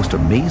of the most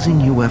amazing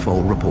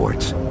UFO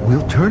reports,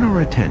 we'll turn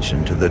our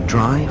attention to the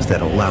drives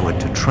that allow it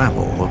to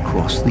travel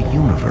across the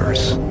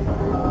universe.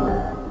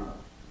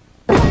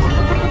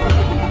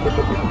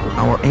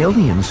 Our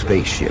alien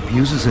spaceship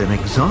uses an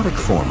exotic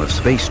form of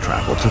space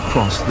travel to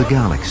cross the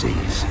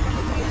galaxies,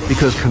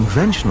 because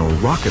conventional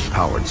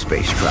rocket-powered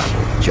space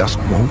travel just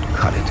won't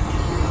cut it.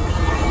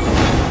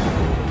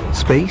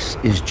 Space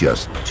is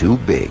just too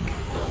big.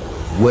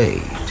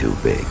 Way too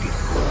big.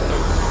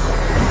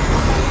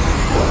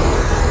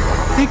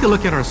 Take a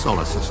look at our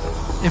solar system.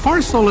 If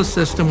our solar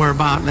system were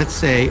about, let's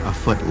say, a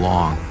foot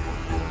long,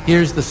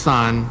 here's the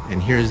sun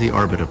and here's the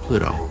orbit of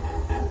Pluto,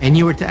 and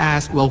you were to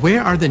ask, well,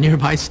 where are the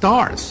nearby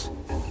stars?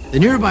 The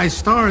nearby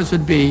stars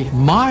would be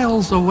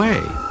miles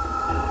away.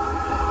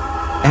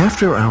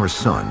 After our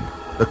sun,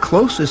 the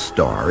closest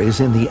star is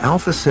in the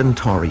Alpha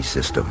Centauri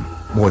system,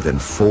 more than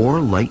 4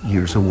 light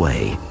years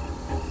away.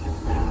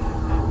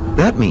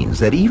 That means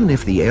that even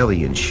if the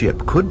alien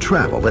ship could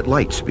travel at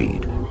light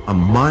speed, a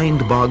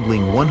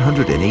mind-boggling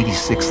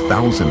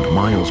 186,000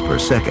 miles per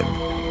second,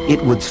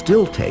 it would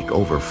still take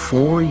over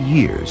 4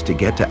 years to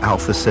get to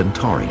Alpha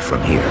Centauri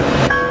from here.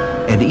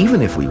 And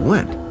even if we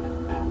went,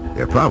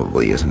 there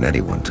probably isn't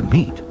anyone to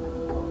meet.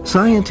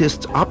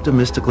 Scientists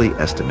optimistically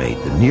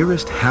estimate the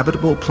nearest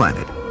habitable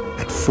planet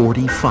at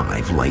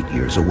 45 light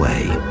years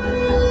away.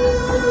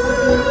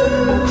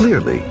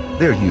 Clearly,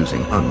 they're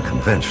using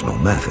unconventional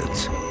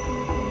methods.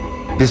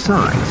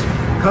 Besides,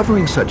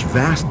 covering such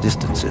vast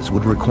distances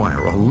would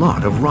require a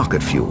lot of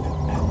rocket fuel.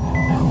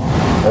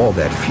 All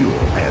that fuel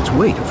adds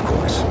weight, of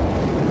course.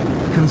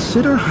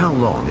 Consider how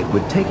long it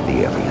would take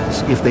the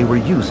aliens if they were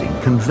using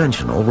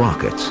conventional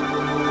rockets.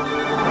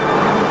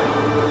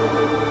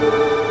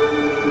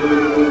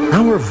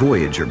 Our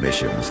Voyager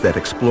missions that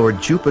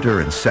explored Jupiter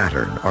and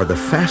Saturn are the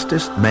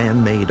fastest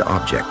man-made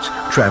objects,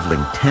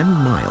 traveling 10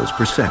 miles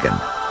per second.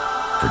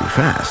 Pretty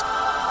fast,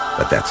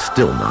 but that's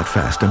still not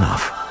fast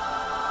enough.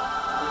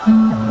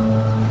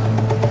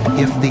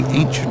 If the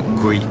ancient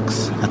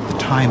Greeks at the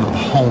time of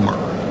Homer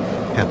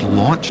had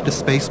launched a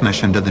space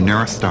mission to the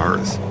nearest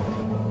stars,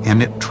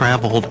 and it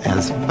traveled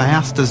as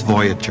fast as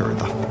Voyager,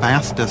 the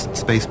fastest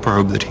space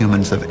probe that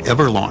humans have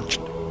ever launched,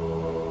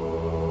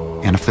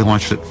 and if they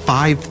launched it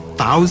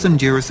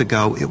 5,000 years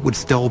ago, it would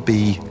still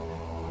be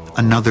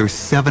another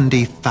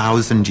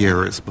 70,000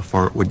 years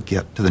before it would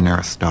get to the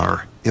nearest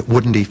star. It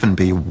wouldn't even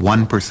be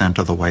 1%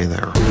 of the way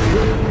there.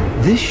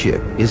 This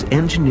ship is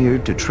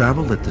engineered to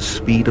travel at the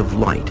speed of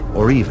light,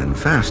 or even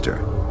faster.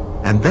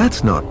 And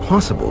that's not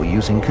possible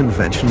using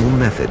conventional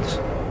methods.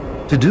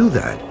 To do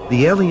that,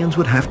 the aliens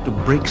would have to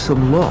break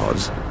some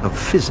laws of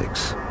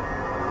physics.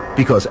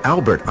 Because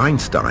Albert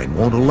Einstein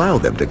won't allow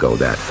them to go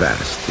that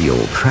fast the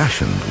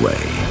old-fashioned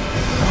way.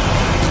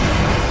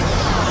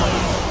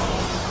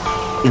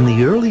 In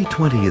the early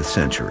 20th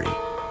century,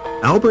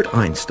 Albert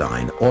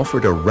Einstein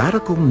offered a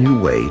radical new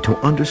way to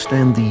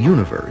understand the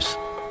universe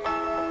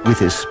with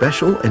his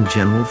special and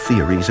general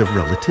theories of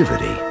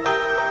relativity.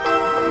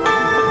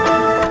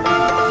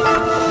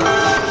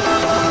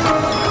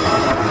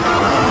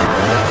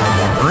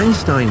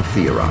 Einstein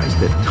theorized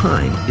that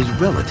time is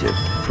relative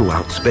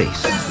throughout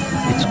space.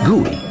 It's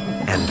gooey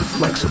and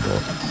flexible.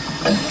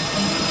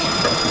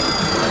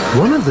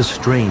 One of the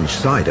strange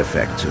side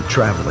effects of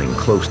traveling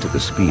close to the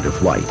speed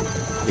of light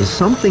is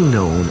something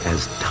known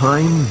as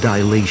time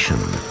dilation.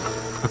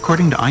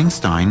 According to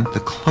Einstein, the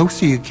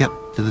closer you get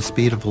to the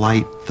speed of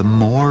light, the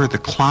more the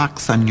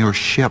clocks on your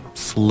ship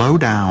slow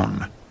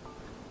down.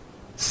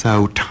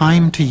 So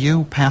time to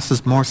you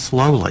passes more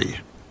slowly.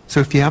 So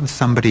if you have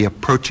somebody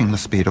approaching the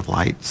speed of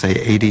light, say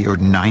 80 or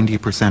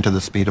 90% of the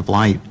speed of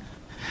light,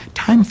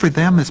 time for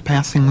them is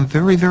passing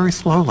very, very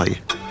slowly.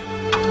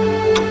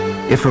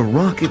 If a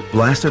rocket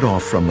blasted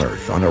off from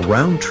Earth on a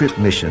round-trip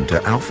mission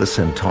to Alpha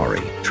Centauri,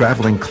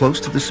 traveling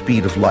close to the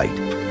speed of light,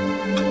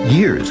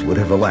 years would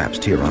have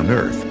elapsed here on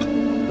Earth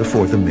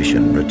before the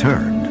mission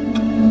returned.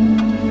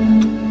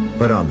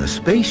 But on the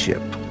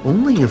spaceship,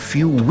 only a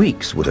few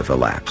weeks would have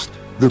elapsed.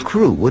 The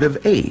crew would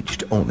have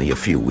aged only a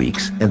few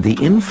weeks, and the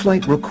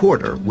in-flight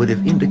recorder would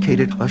have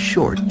indicated a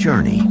short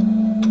journey.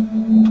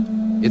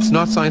 It's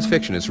not science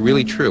fiction, it's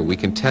really true. We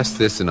can test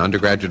this in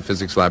undergraduate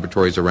physics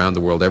laboratories around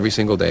the world every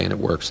single day, and it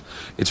works.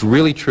 It's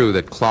really true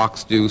that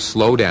clocks do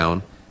slow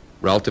down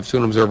relative to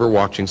an observer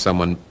watching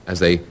someone as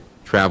they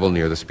travel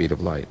near the speed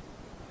of light.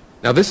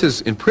 Now this is,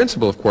 in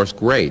principle, of course,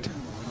 great,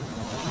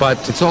 but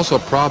it's also a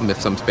problem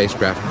if some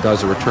spacecraft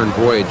does a return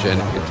voyage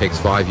and it takes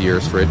 5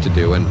 years for it to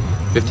do, and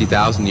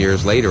 50,000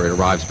 years later it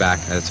arrives back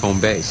at its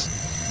home base.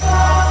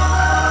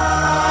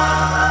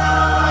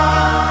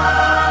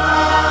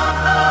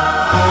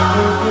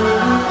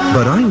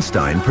 But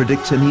Einstein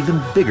predicts an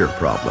even bigger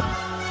problem.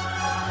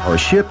 Our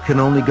ship can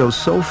only go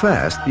so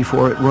fast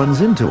before it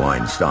runs into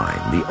Einstein,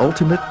 the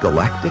ultimate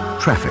galactic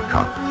traffic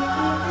cop.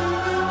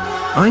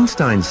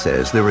 Einstein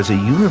says there is a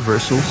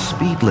universal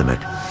speed limit.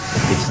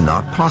 It's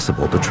not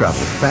possible to travel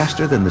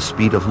faster than the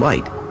speed of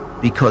light,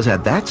 because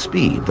at that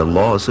speed, the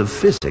laws of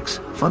physics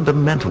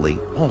fundamentally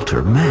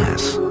alter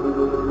mass.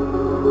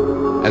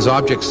 As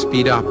objects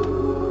speed up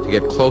to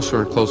get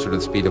closer and closer to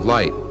the speed of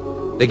light,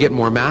 they get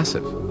more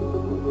massive.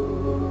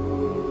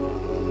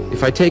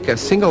 If I take a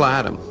single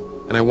atom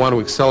and I want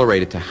to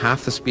accelerate it to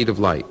half the speed of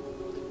light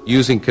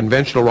using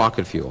conventional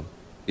rocket fuel,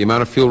 the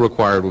amount of fuel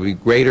required will be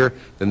greater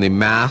than the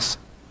mass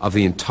of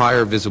the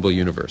entire visible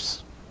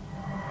universe.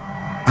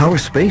 Our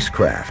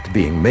spacecraft,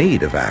 being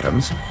made of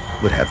atoms,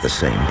 would have the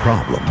same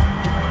problem.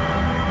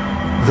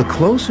 The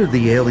closer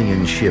the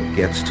alien ship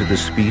gets to the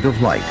speed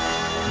of light,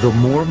 the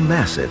more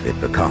massive it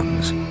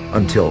becomes,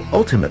 until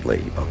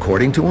ultimately,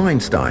 according to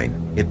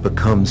Einstein, it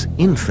becomes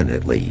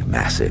infinitely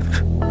massive.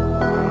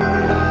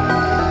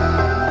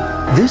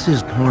 This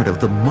is part of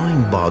the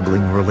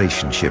mind-boggling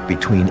relationship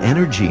between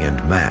energy and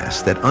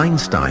mass that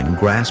Einstein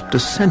grasped a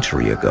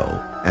century ago,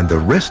 and the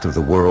rest of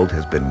the world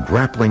has been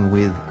grappling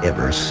with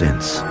ever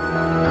since.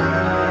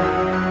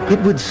 It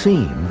would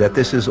seem that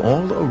this is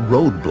all a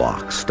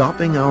roadblock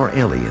stopping our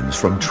aliens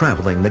from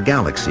traveling the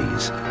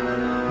galaxies,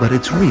 but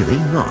it's really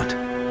not,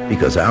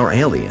 because our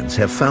aliens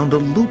have found a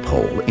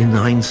loophole in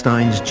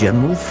Einstein's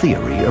general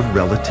theory of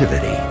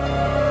relativity.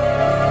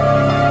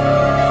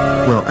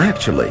 Well,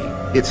 actually,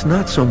 it's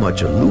not so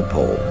much a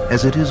loophole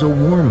as it is a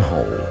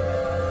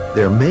wormhole.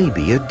 There may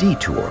be a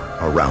detour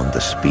around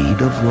the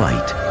speed of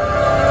light.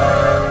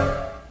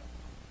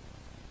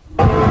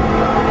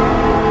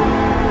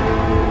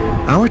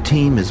 Our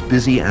team is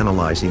busy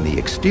analyzing the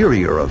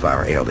exterior of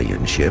our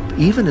alien ship,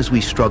 even as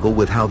we struggle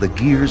with how the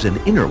gears and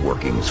inner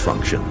workings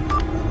function.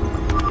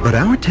 But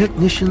our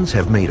technicians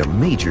have made a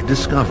major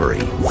discovery.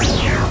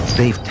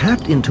 They've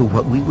tapped into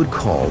what we would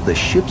call the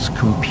ship's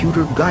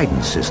computer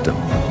guidance system.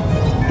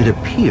 It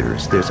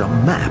appears there's a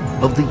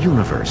map of the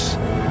universe.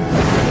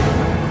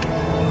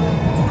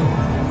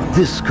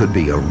 This could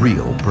be a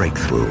real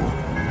breakthrough.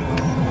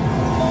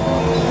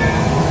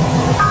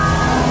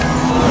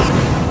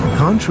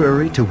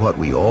 Contrary to what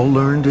we all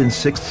learned in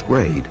 6th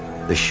grade,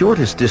 the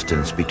shortest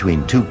distance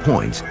between 2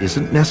 points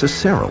isn't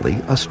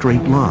necessarily a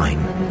straight line.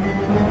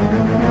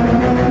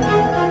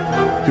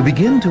 To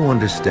begin to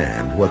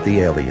understand what the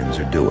aliens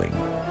are doing,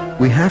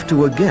 we have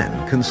to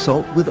again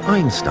consult with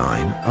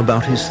Einstein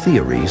about his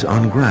theories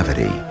on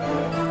gravity.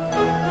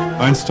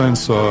 Einstein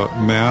saw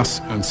mass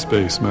and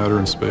space, matter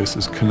and space,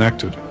 as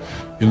connected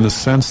in the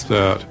sense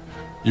that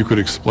you could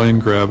explain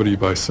gravity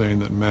by saying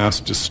that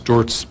mass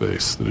distorts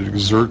space, that it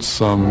exerts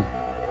some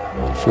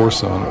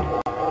force on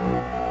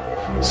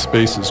it.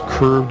 Space is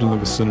curved in the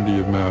vicinity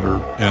of matter,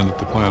 and that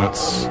the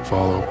planets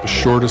follow the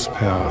shortest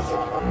path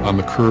on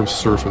the curved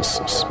surface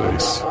of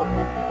space.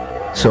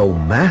 So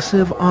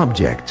massive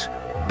objects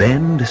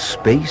bend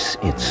space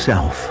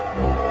itself.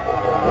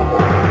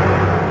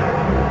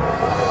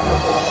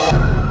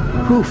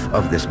 Proof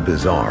of this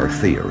bizarre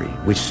theory,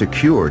 which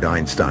secured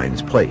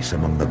Einstein's place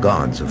among the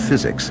gods of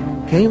physics,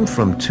 came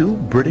from 2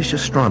 British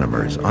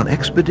astronomers on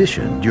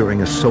expedition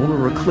during a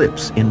solar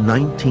eclipse in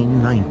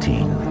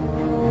 1919.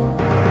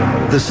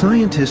 The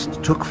scientists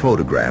took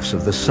photographs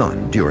of the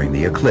sun during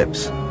the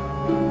eclipse.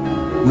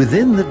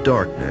 Within the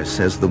darkness,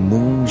 as the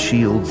moon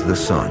shields the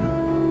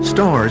sun,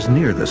 stars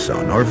near the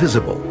sun are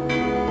visible.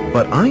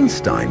 But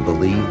Einstein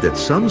believed that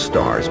some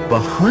stars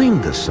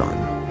behind the sun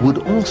would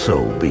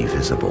also be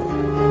visible.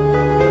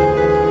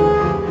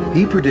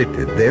 He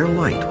predicted their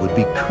light would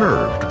be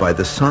curved by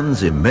the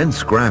sun's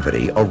immense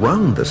gravity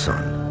around the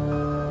sun,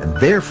 and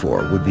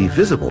therefore would be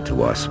visible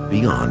to us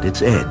beyond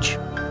its edge.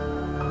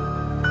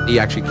 He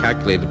actually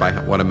calculated by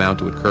what amount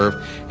it would curve,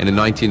 and in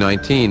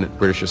 1919,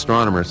 British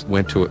astronomers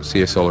went to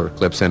see a solar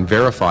eclipse and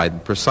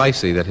verified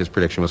precisely that his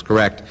prediction was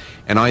correct,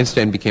 and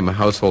Einstein became a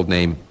household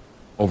name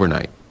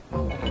overnight.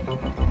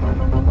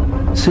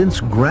 Since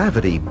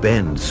gravity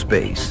bends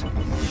space,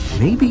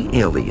 maybe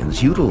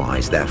aliens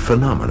utilize that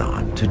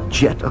phenomenon to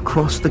jet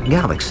across the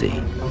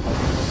galaxy.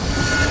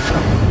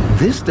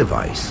 This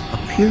device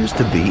appears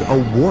to be a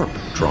warp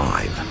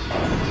drive.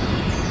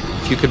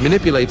 If you could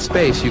manipulate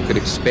space, you could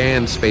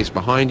expand space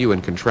behind you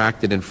and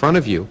contract it in front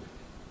of you,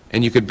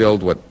 and you could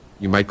build what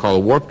you might call a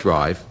warp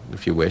drive,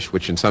 if you wish,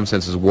 which in some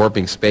sense is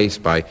warping space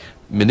by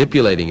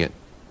manipulating it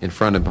in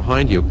front and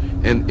behind you,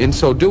 and in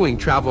so doing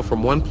travel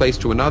from one place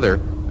to another,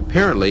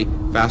 apparently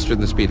faster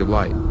than the speed of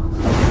light.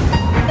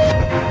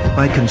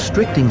 By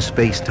constricting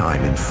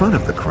space-time in front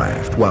of the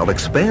craft while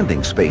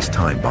expanding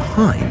space-time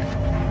behind,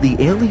 the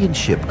alien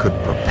ship could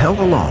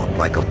propel along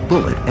like a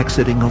bullet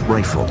exiting a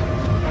rifle.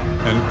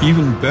 And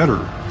even better,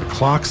 the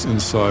clocks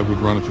inside would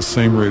run at the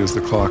same rate as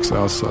the clocks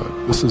outside.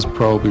 This is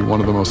probably one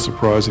of the most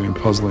surprising and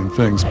puzzling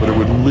things, but it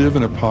would live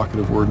in a pocket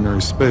of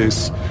ordinary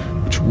space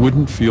which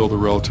wouldn't feel the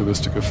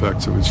relativistic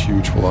effects of its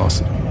huge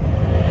velocity.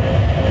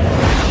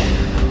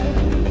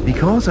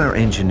 Because our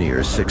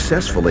engineers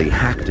successfully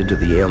hacked into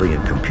the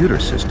alien computer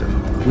system,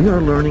 we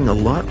are learning a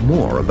lot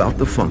more about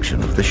the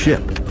function of the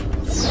ship.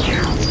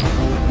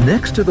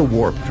 Next to the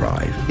warp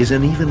drive is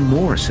an even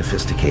more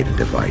sophisticated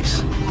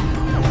device.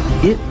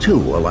 It too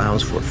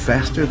allows for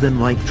faster than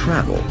light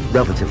travel,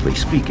 relatively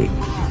speaking.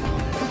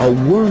 A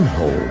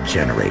wormhole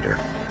generator,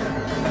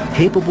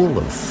 capable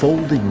of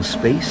folding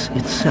space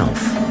itself.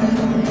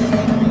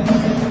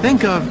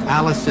 Think of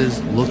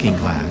Alice's looking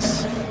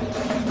glass.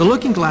 The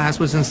looking glass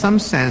was in some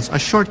sense a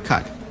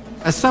shortcut,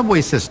 a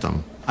subway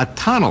system, a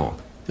tunnel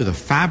through the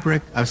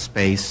fabric of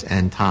space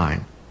and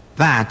time.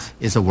 That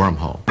is a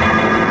wormhole.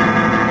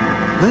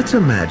 Let's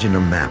imagine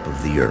a map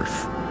of the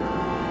Earth.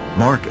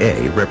 Mark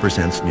A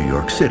represents New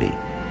York City.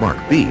 Mark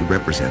B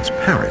represents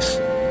Paris.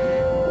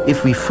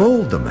 If we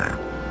fold the map,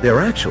 they're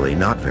actually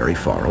not very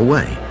far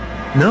away.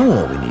 Now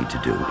all we need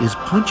to do is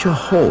punch a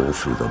hole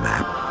through the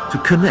map to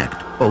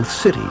connect both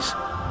cities.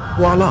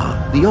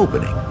 Voila, the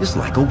opening is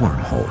like a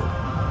wormhole.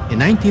 In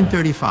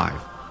 1935,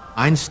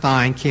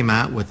 Einstein came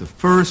out with the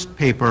first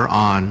paper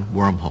on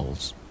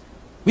wormholes.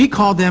 We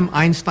call them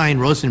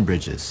Einstein-Rosen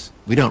bridges.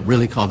 We don't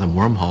really call them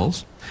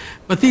wormholes.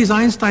 But these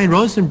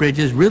Einstein-Rosen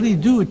bridges really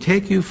do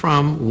take you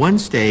from one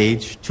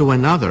stage to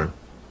another,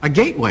 a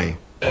gateway.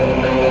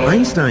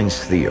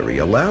 Einstein's theory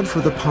allowed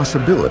for the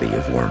possibility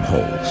of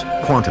wormholes.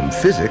 Quantum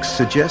physics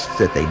suggests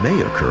that they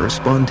may occur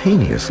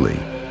spontaneously.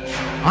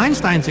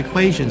 Einstein's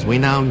equations, we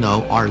now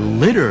know, are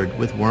littered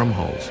with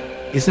wormholes.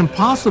 It's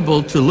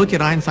impossible to look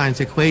at Einstein's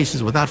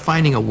equations without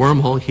finding a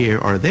wormhole here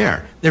or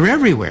there. They're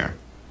everywhere.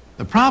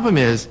 The problem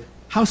is,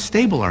 how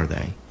stable are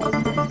they?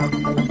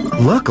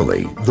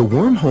 Luckily, the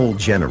wormhole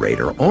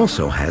generator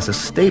also has a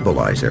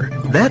stabilizer.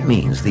 That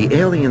means the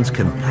aliens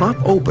can prop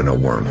open a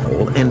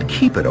wormhole and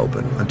keep it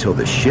open until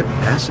the ship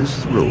passes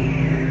through.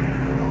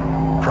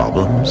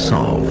 Problem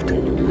solved.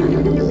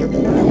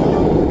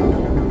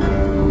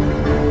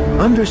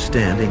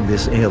 Understanding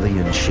this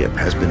alien ship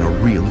has been a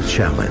real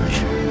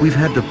challenge. We've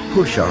had to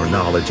push our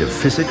knowledge of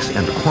physics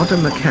and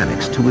quantum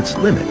mechanics to its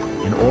limit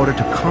in order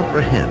to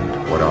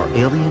comprehend what our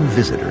alien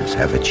visitors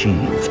have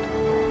achieved.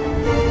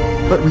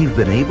 But we've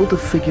been able to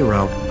figure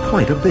out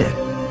quite a bit,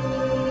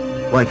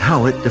 like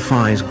how it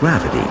defies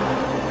gravity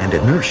and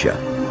inertia,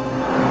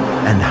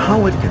 and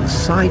how it can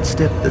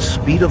sidestep the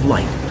speed of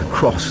light to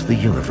cross the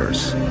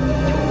universe.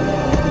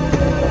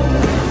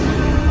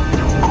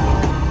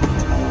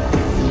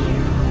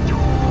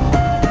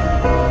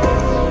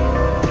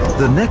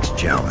 The next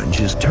challenge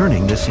is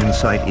turning this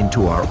insight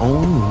into our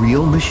own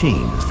real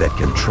machines that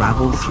can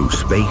travel through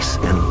space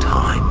and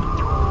time.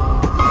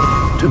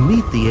 To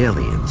meet the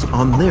aliens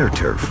on their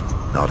turf,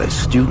 not as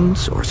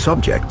students or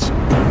subjects,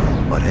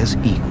 but as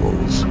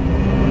equals.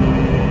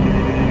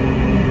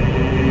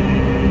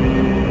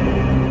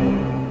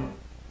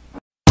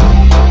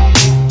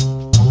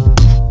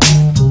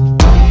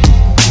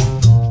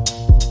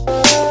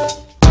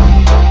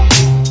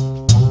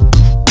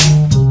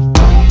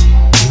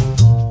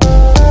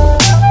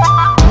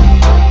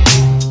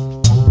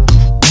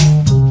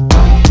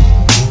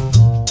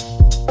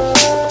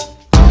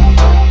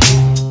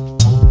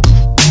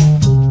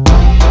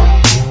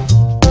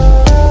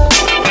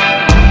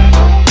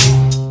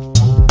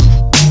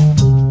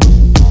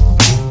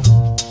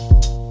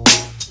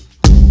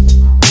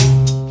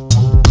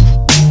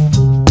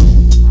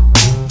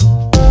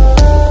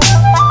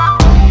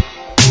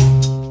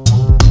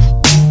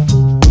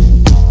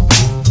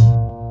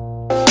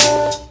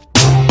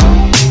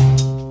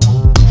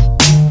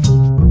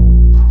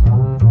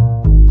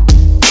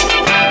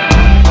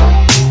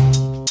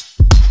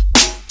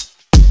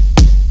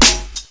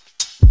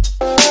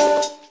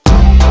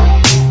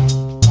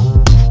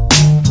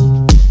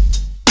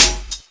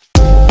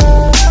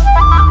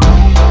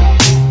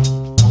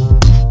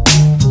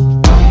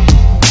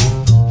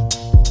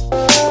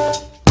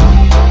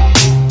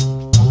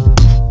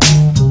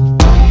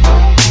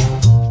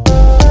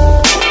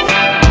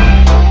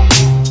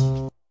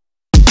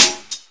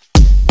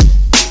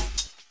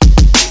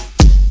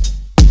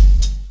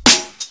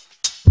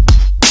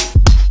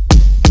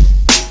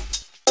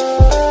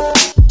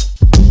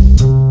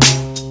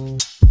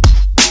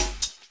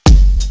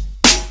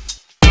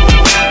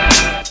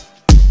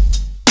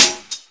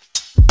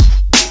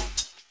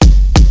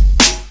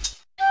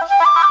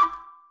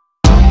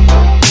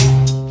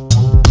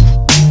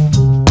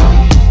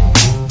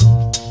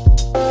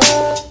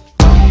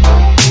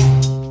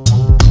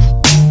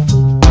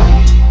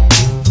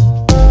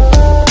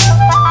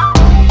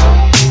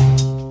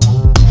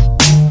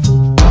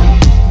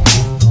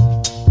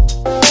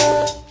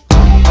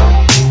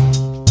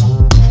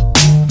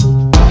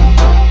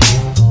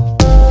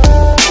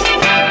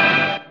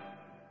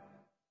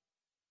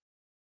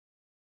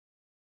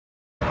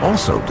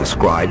 also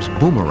describes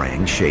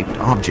boomerang-shaped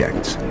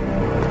objects.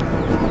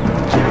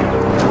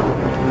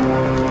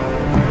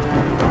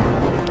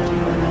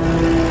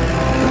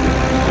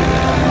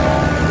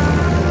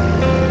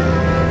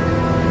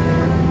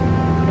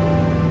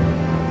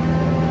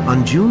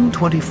 On June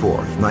 24,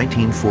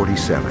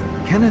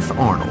 1947, Kenneth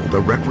Arnold, a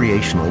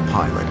recreational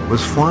pilot,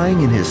 was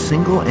flying in his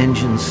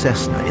single-engine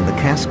Cessna in the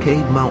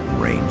Cascade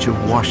Mountain Range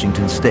of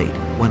Washington State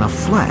when a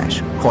flash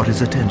caught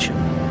his attention.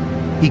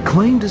 He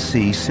claimed to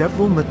see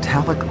several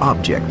metallic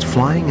objects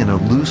flying in a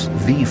loose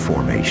V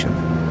formation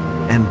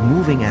and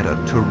moving at a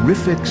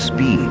terrific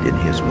speed, in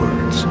his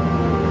words.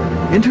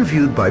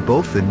 Interviewed by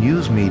both the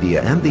news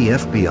media and the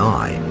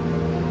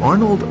FBI,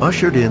 Arnold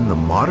ushered in the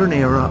modern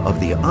era of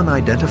the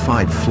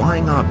unidentified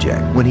flying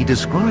object when he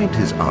described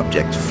his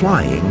objects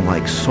flying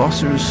like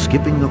saucers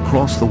skipping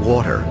across the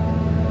water.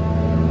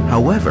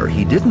 However,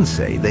 he didn't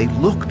say they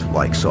looked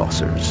like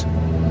saucers.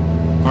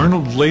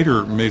 Arnold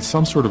later made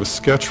some sort of a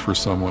sketch for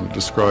someone to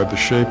describe the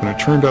shape, and it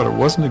turned out it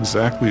wasn't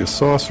exactly a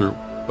saucer,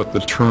 but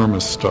the term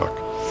is stuck.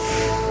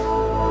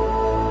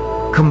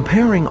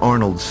 Comparing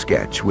Arnold's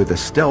sketch with a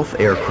stealth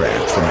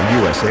aircraft from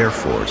the U.S. Air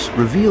Force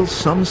reveals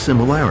some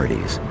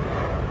similarities.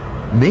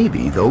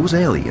 Maybe those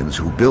aliens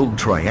who build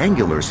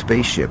triangular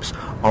spaceships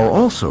are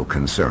also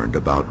concerned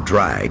about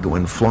drag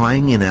when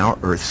flying in our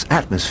Earth's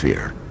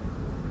atmosphere.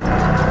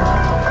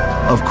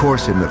 Of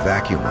course, in the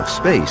vacuum of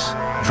space,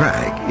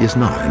 drag is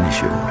not an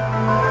issue.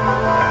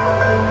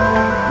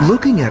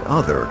 Looking at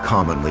other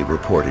commonly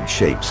reported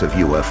shapes of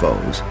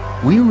UFOs,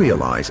 we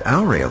realize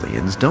our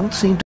aliens don't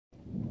seem to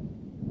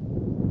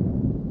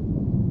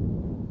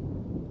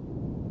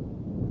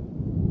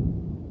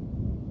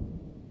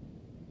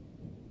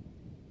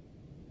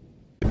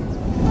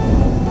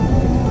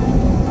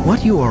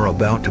What you are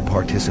about to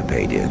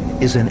participate in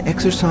is an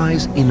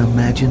exercise in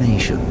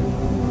imagination.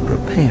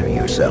 Prepare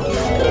yourself.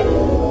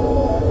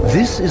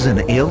 This is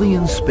an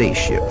alien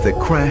spaceship that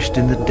crashed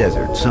in the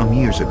desert some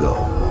years ago.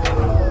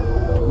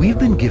 We've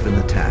been given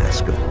the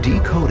task of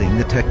decoding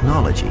the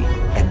technology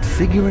and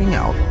figuring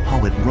out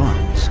how it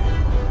runs.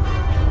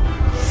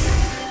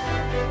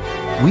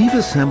 We've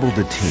assembled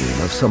a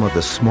team of some of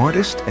the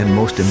smartest and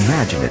most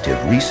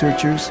imaginative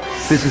researchers,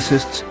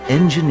 physicists,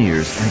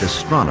 engineers, and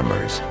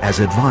astronomers as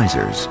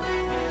advisors.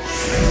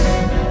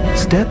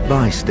 Step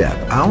by step,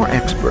 our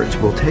experts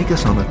will take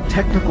us on a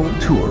technical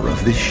tour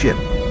of this ship,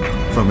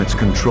 from its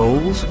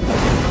controls,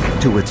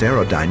 to its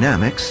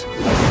aerodynamics,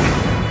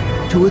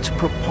 to its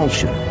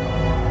propulsion.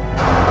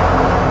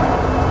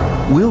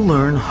 We'll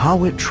learn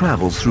how it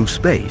travels through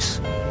space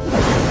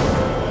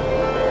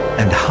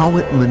and how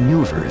it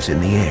maneuvers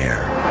in the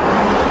air.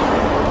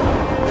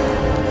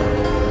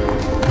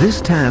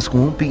 This task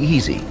won't be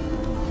easy,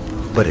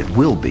 but it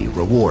will be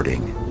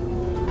rewarding.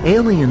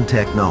 Alien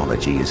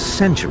technology is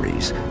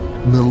centuries,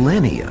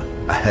 millennia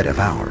ahead of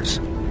ours.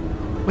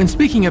 When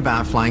speaking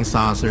about flying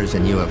saucers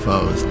and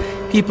UFOs,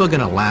 people are going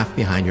to laugh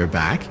behind your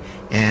back,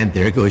 and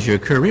there goes your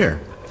career.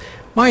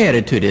 My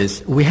attitude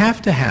is we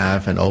have to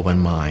have an open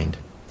mind.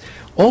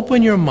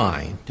 Open your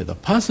mind to the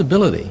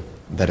possibility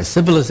that a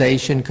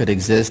civilization could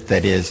exist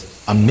that is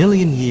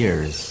 1,000,000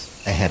 years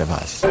ahead of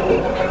us.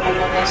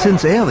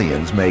 Since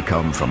aliens may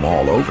come from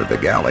all over the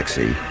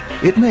galaxy,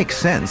 it makes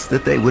sense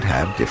that they would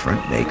have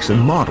different makes and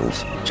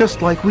models,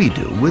 just like we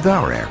do with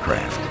our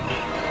aircraft.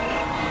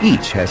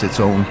 Each has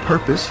its own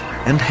purpose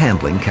and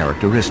handling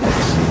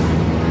characteristics.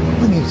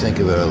 When you think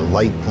of a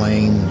light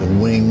plane, the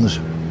wings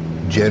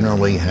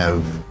generally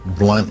have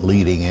blunt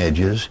leading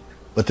edges,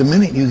 but the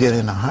minute you get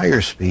into higher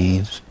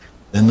speeds,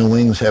 then the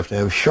wings have to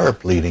have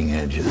sharp leading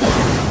edges.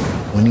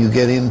 When you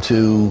get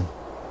into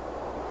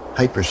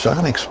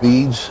hypersonic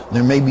speeds,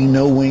 there may be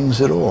no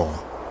wings at all.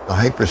 The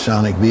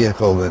hypersonic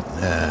vehicle that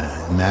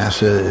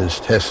NASA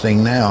is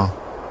testing now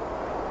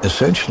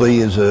essentially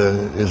is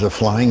a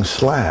flying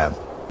slab.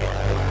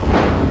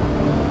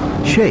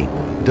 Shape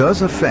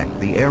does affect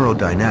the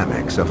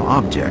aerodynamics of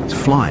objects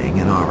flying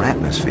in our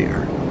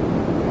atmosphere.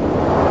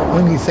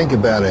 When you think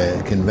about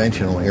a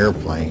conventional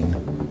airplane,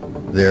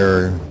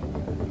 they're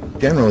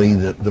generally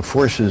the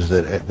forces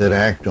that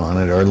act on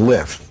it are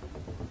lift.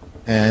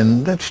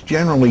 And that's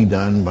generally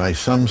done by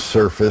some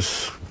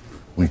surface,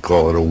 we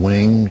call it a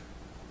wing.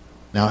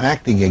 Now,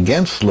 acting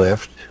against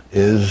lift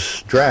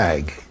is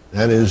drag.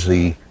 That is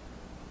the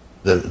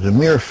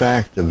mere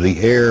fact of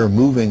the air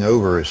moving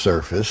over a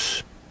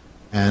surface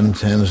and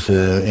tends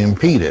to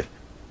impede it.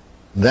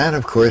 That,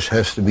 of course,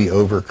 has to be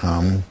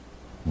overcome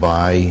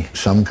by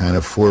some kind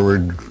of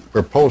forward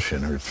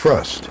propulsion or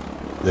thrust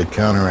that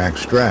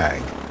counteracts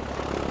drag.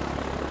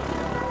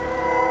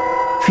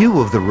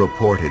 Few of the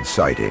reported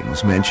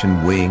sightings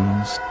mention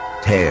wings,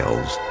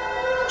 tails,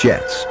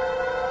 jets,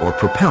 or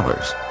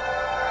propellers.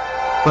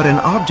 But an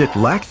object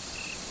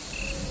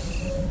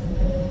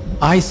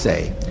I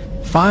say,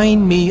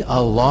 find me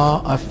a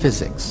law of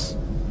physics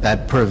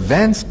that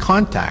prevents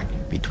contact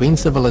between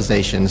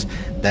civilizations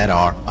that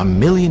are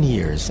 1,000,000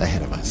 years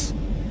ahead of us.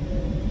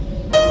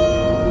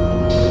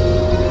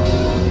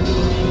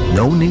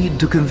 No need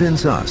to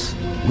convince us.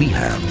 We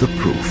have the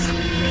proof.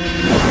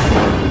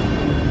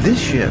 This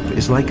ship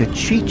is like a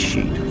cheat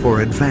sheet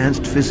for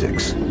advanced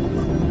physics.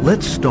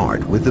 Let's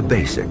start with the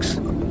basics.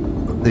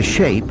 The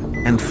shape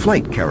and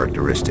flight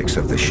characteristics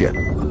of the ship.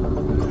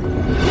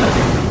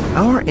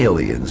 Our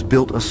aliens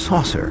built a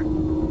saucer.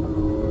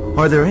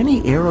 Are there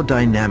any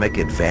aerodynamic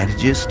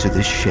advantages to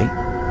this shape?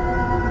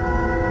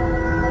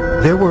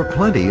 There were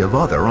plenty of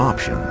other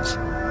options.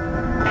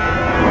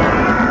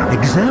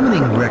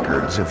 Examining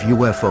records of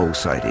UFO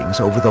sightings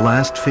over the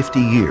last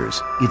 50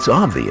 years, it's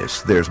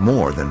obvious there's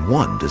more than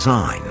one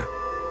design.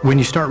 When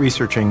you start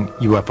researching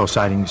UFO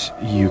sightings,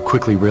 you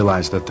quickly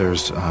realize that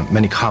there's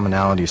many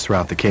commonalities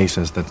throughout the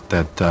cases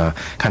that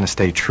kind of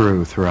stay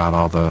true throughout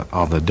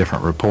all the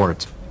different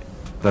reports.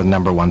 The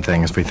number one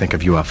thing is we think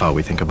of UFO,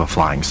 we think of a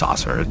flying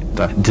saucer.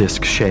 The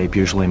disc shape,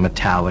 usually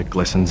metallic,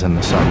 glistens in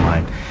the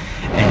sunlight,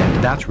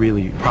 and that's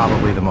really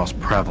probably the most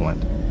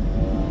prevalent.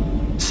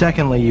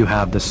 Secondly, you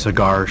have the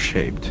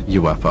cigar-shaped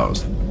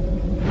UFOs.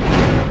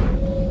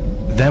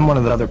 Then one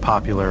of the other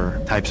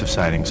popular types of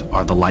sightings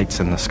are the lights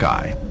in the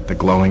sky, the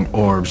glowing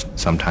orbs,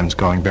 sometimes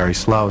going very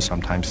slow,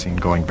 sometimes seen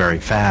going very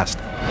fast.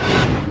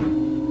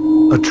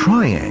 A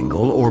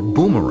triangle or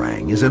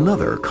boomerang is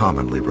another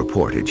commonly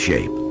reported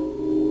shape.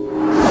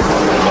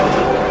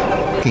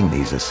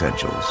 These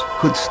essentials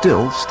could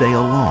still stay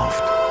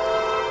aloft.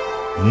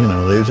 You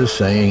know, there's a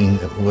saying,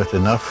 with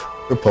enough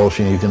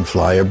propulsion you can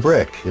fly a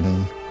brick,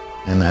 and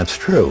that's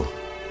true.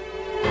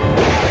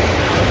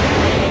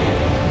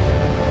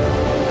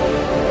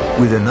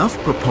 With enough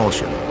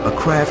propulsion, a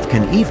craft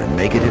can even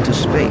make it into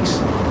space.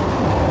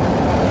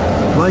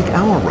 Like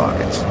our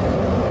rockets,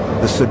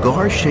 the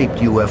cigar-shaped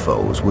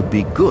UFOs would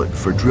be good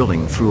for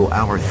drilling through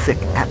our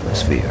thick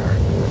atmosphere.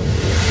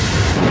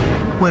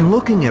 When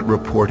looking at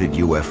reported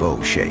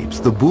UFO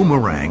shapes, the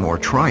boomerang or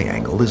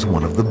triangle is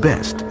one of the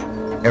best,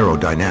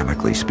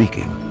 aerodynamically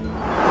speaking.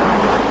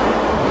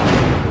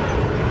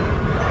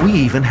 We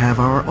even have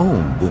our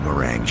own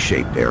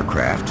boomerang-shaped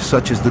aircraft,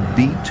 such as the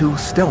B-2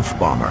 stealth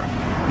bomber.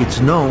 It's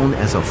known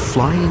as a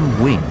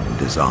flying wing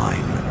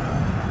design.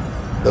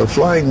 The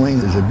flying wing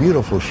is a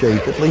beautiful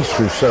shape, at least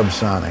for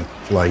subsonic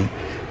flight,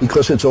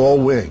 because it's all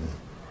wing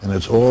and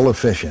it's all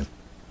efficient.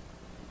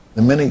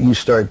 The minute you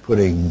start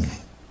putting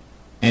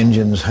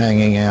engines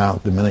hanging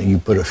out, the minute you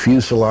put a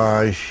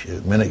fuselage,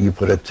 the minute you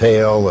put a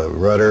tail, a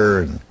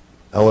rudder, and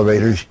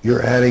elevators,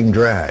 you're adding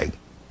drag.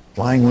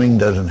 Flying wing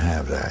doesn't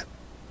have that.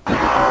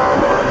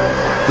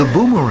 The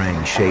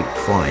boomerang-shaped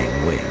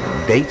flying wing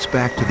dates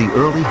back to the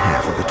early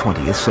half of the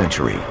 20th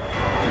century.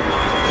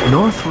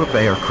 Northrop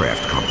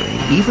Aircraft Company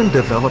even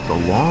developed a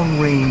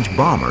long-range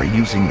bomber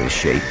using this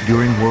shape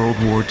during World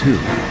War II.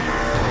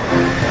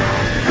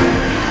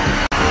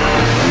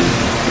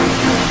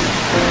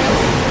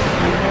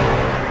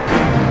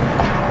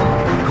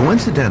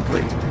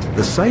 Coincidentally,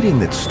 the sighting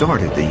that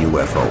started the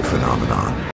UFO phenomenon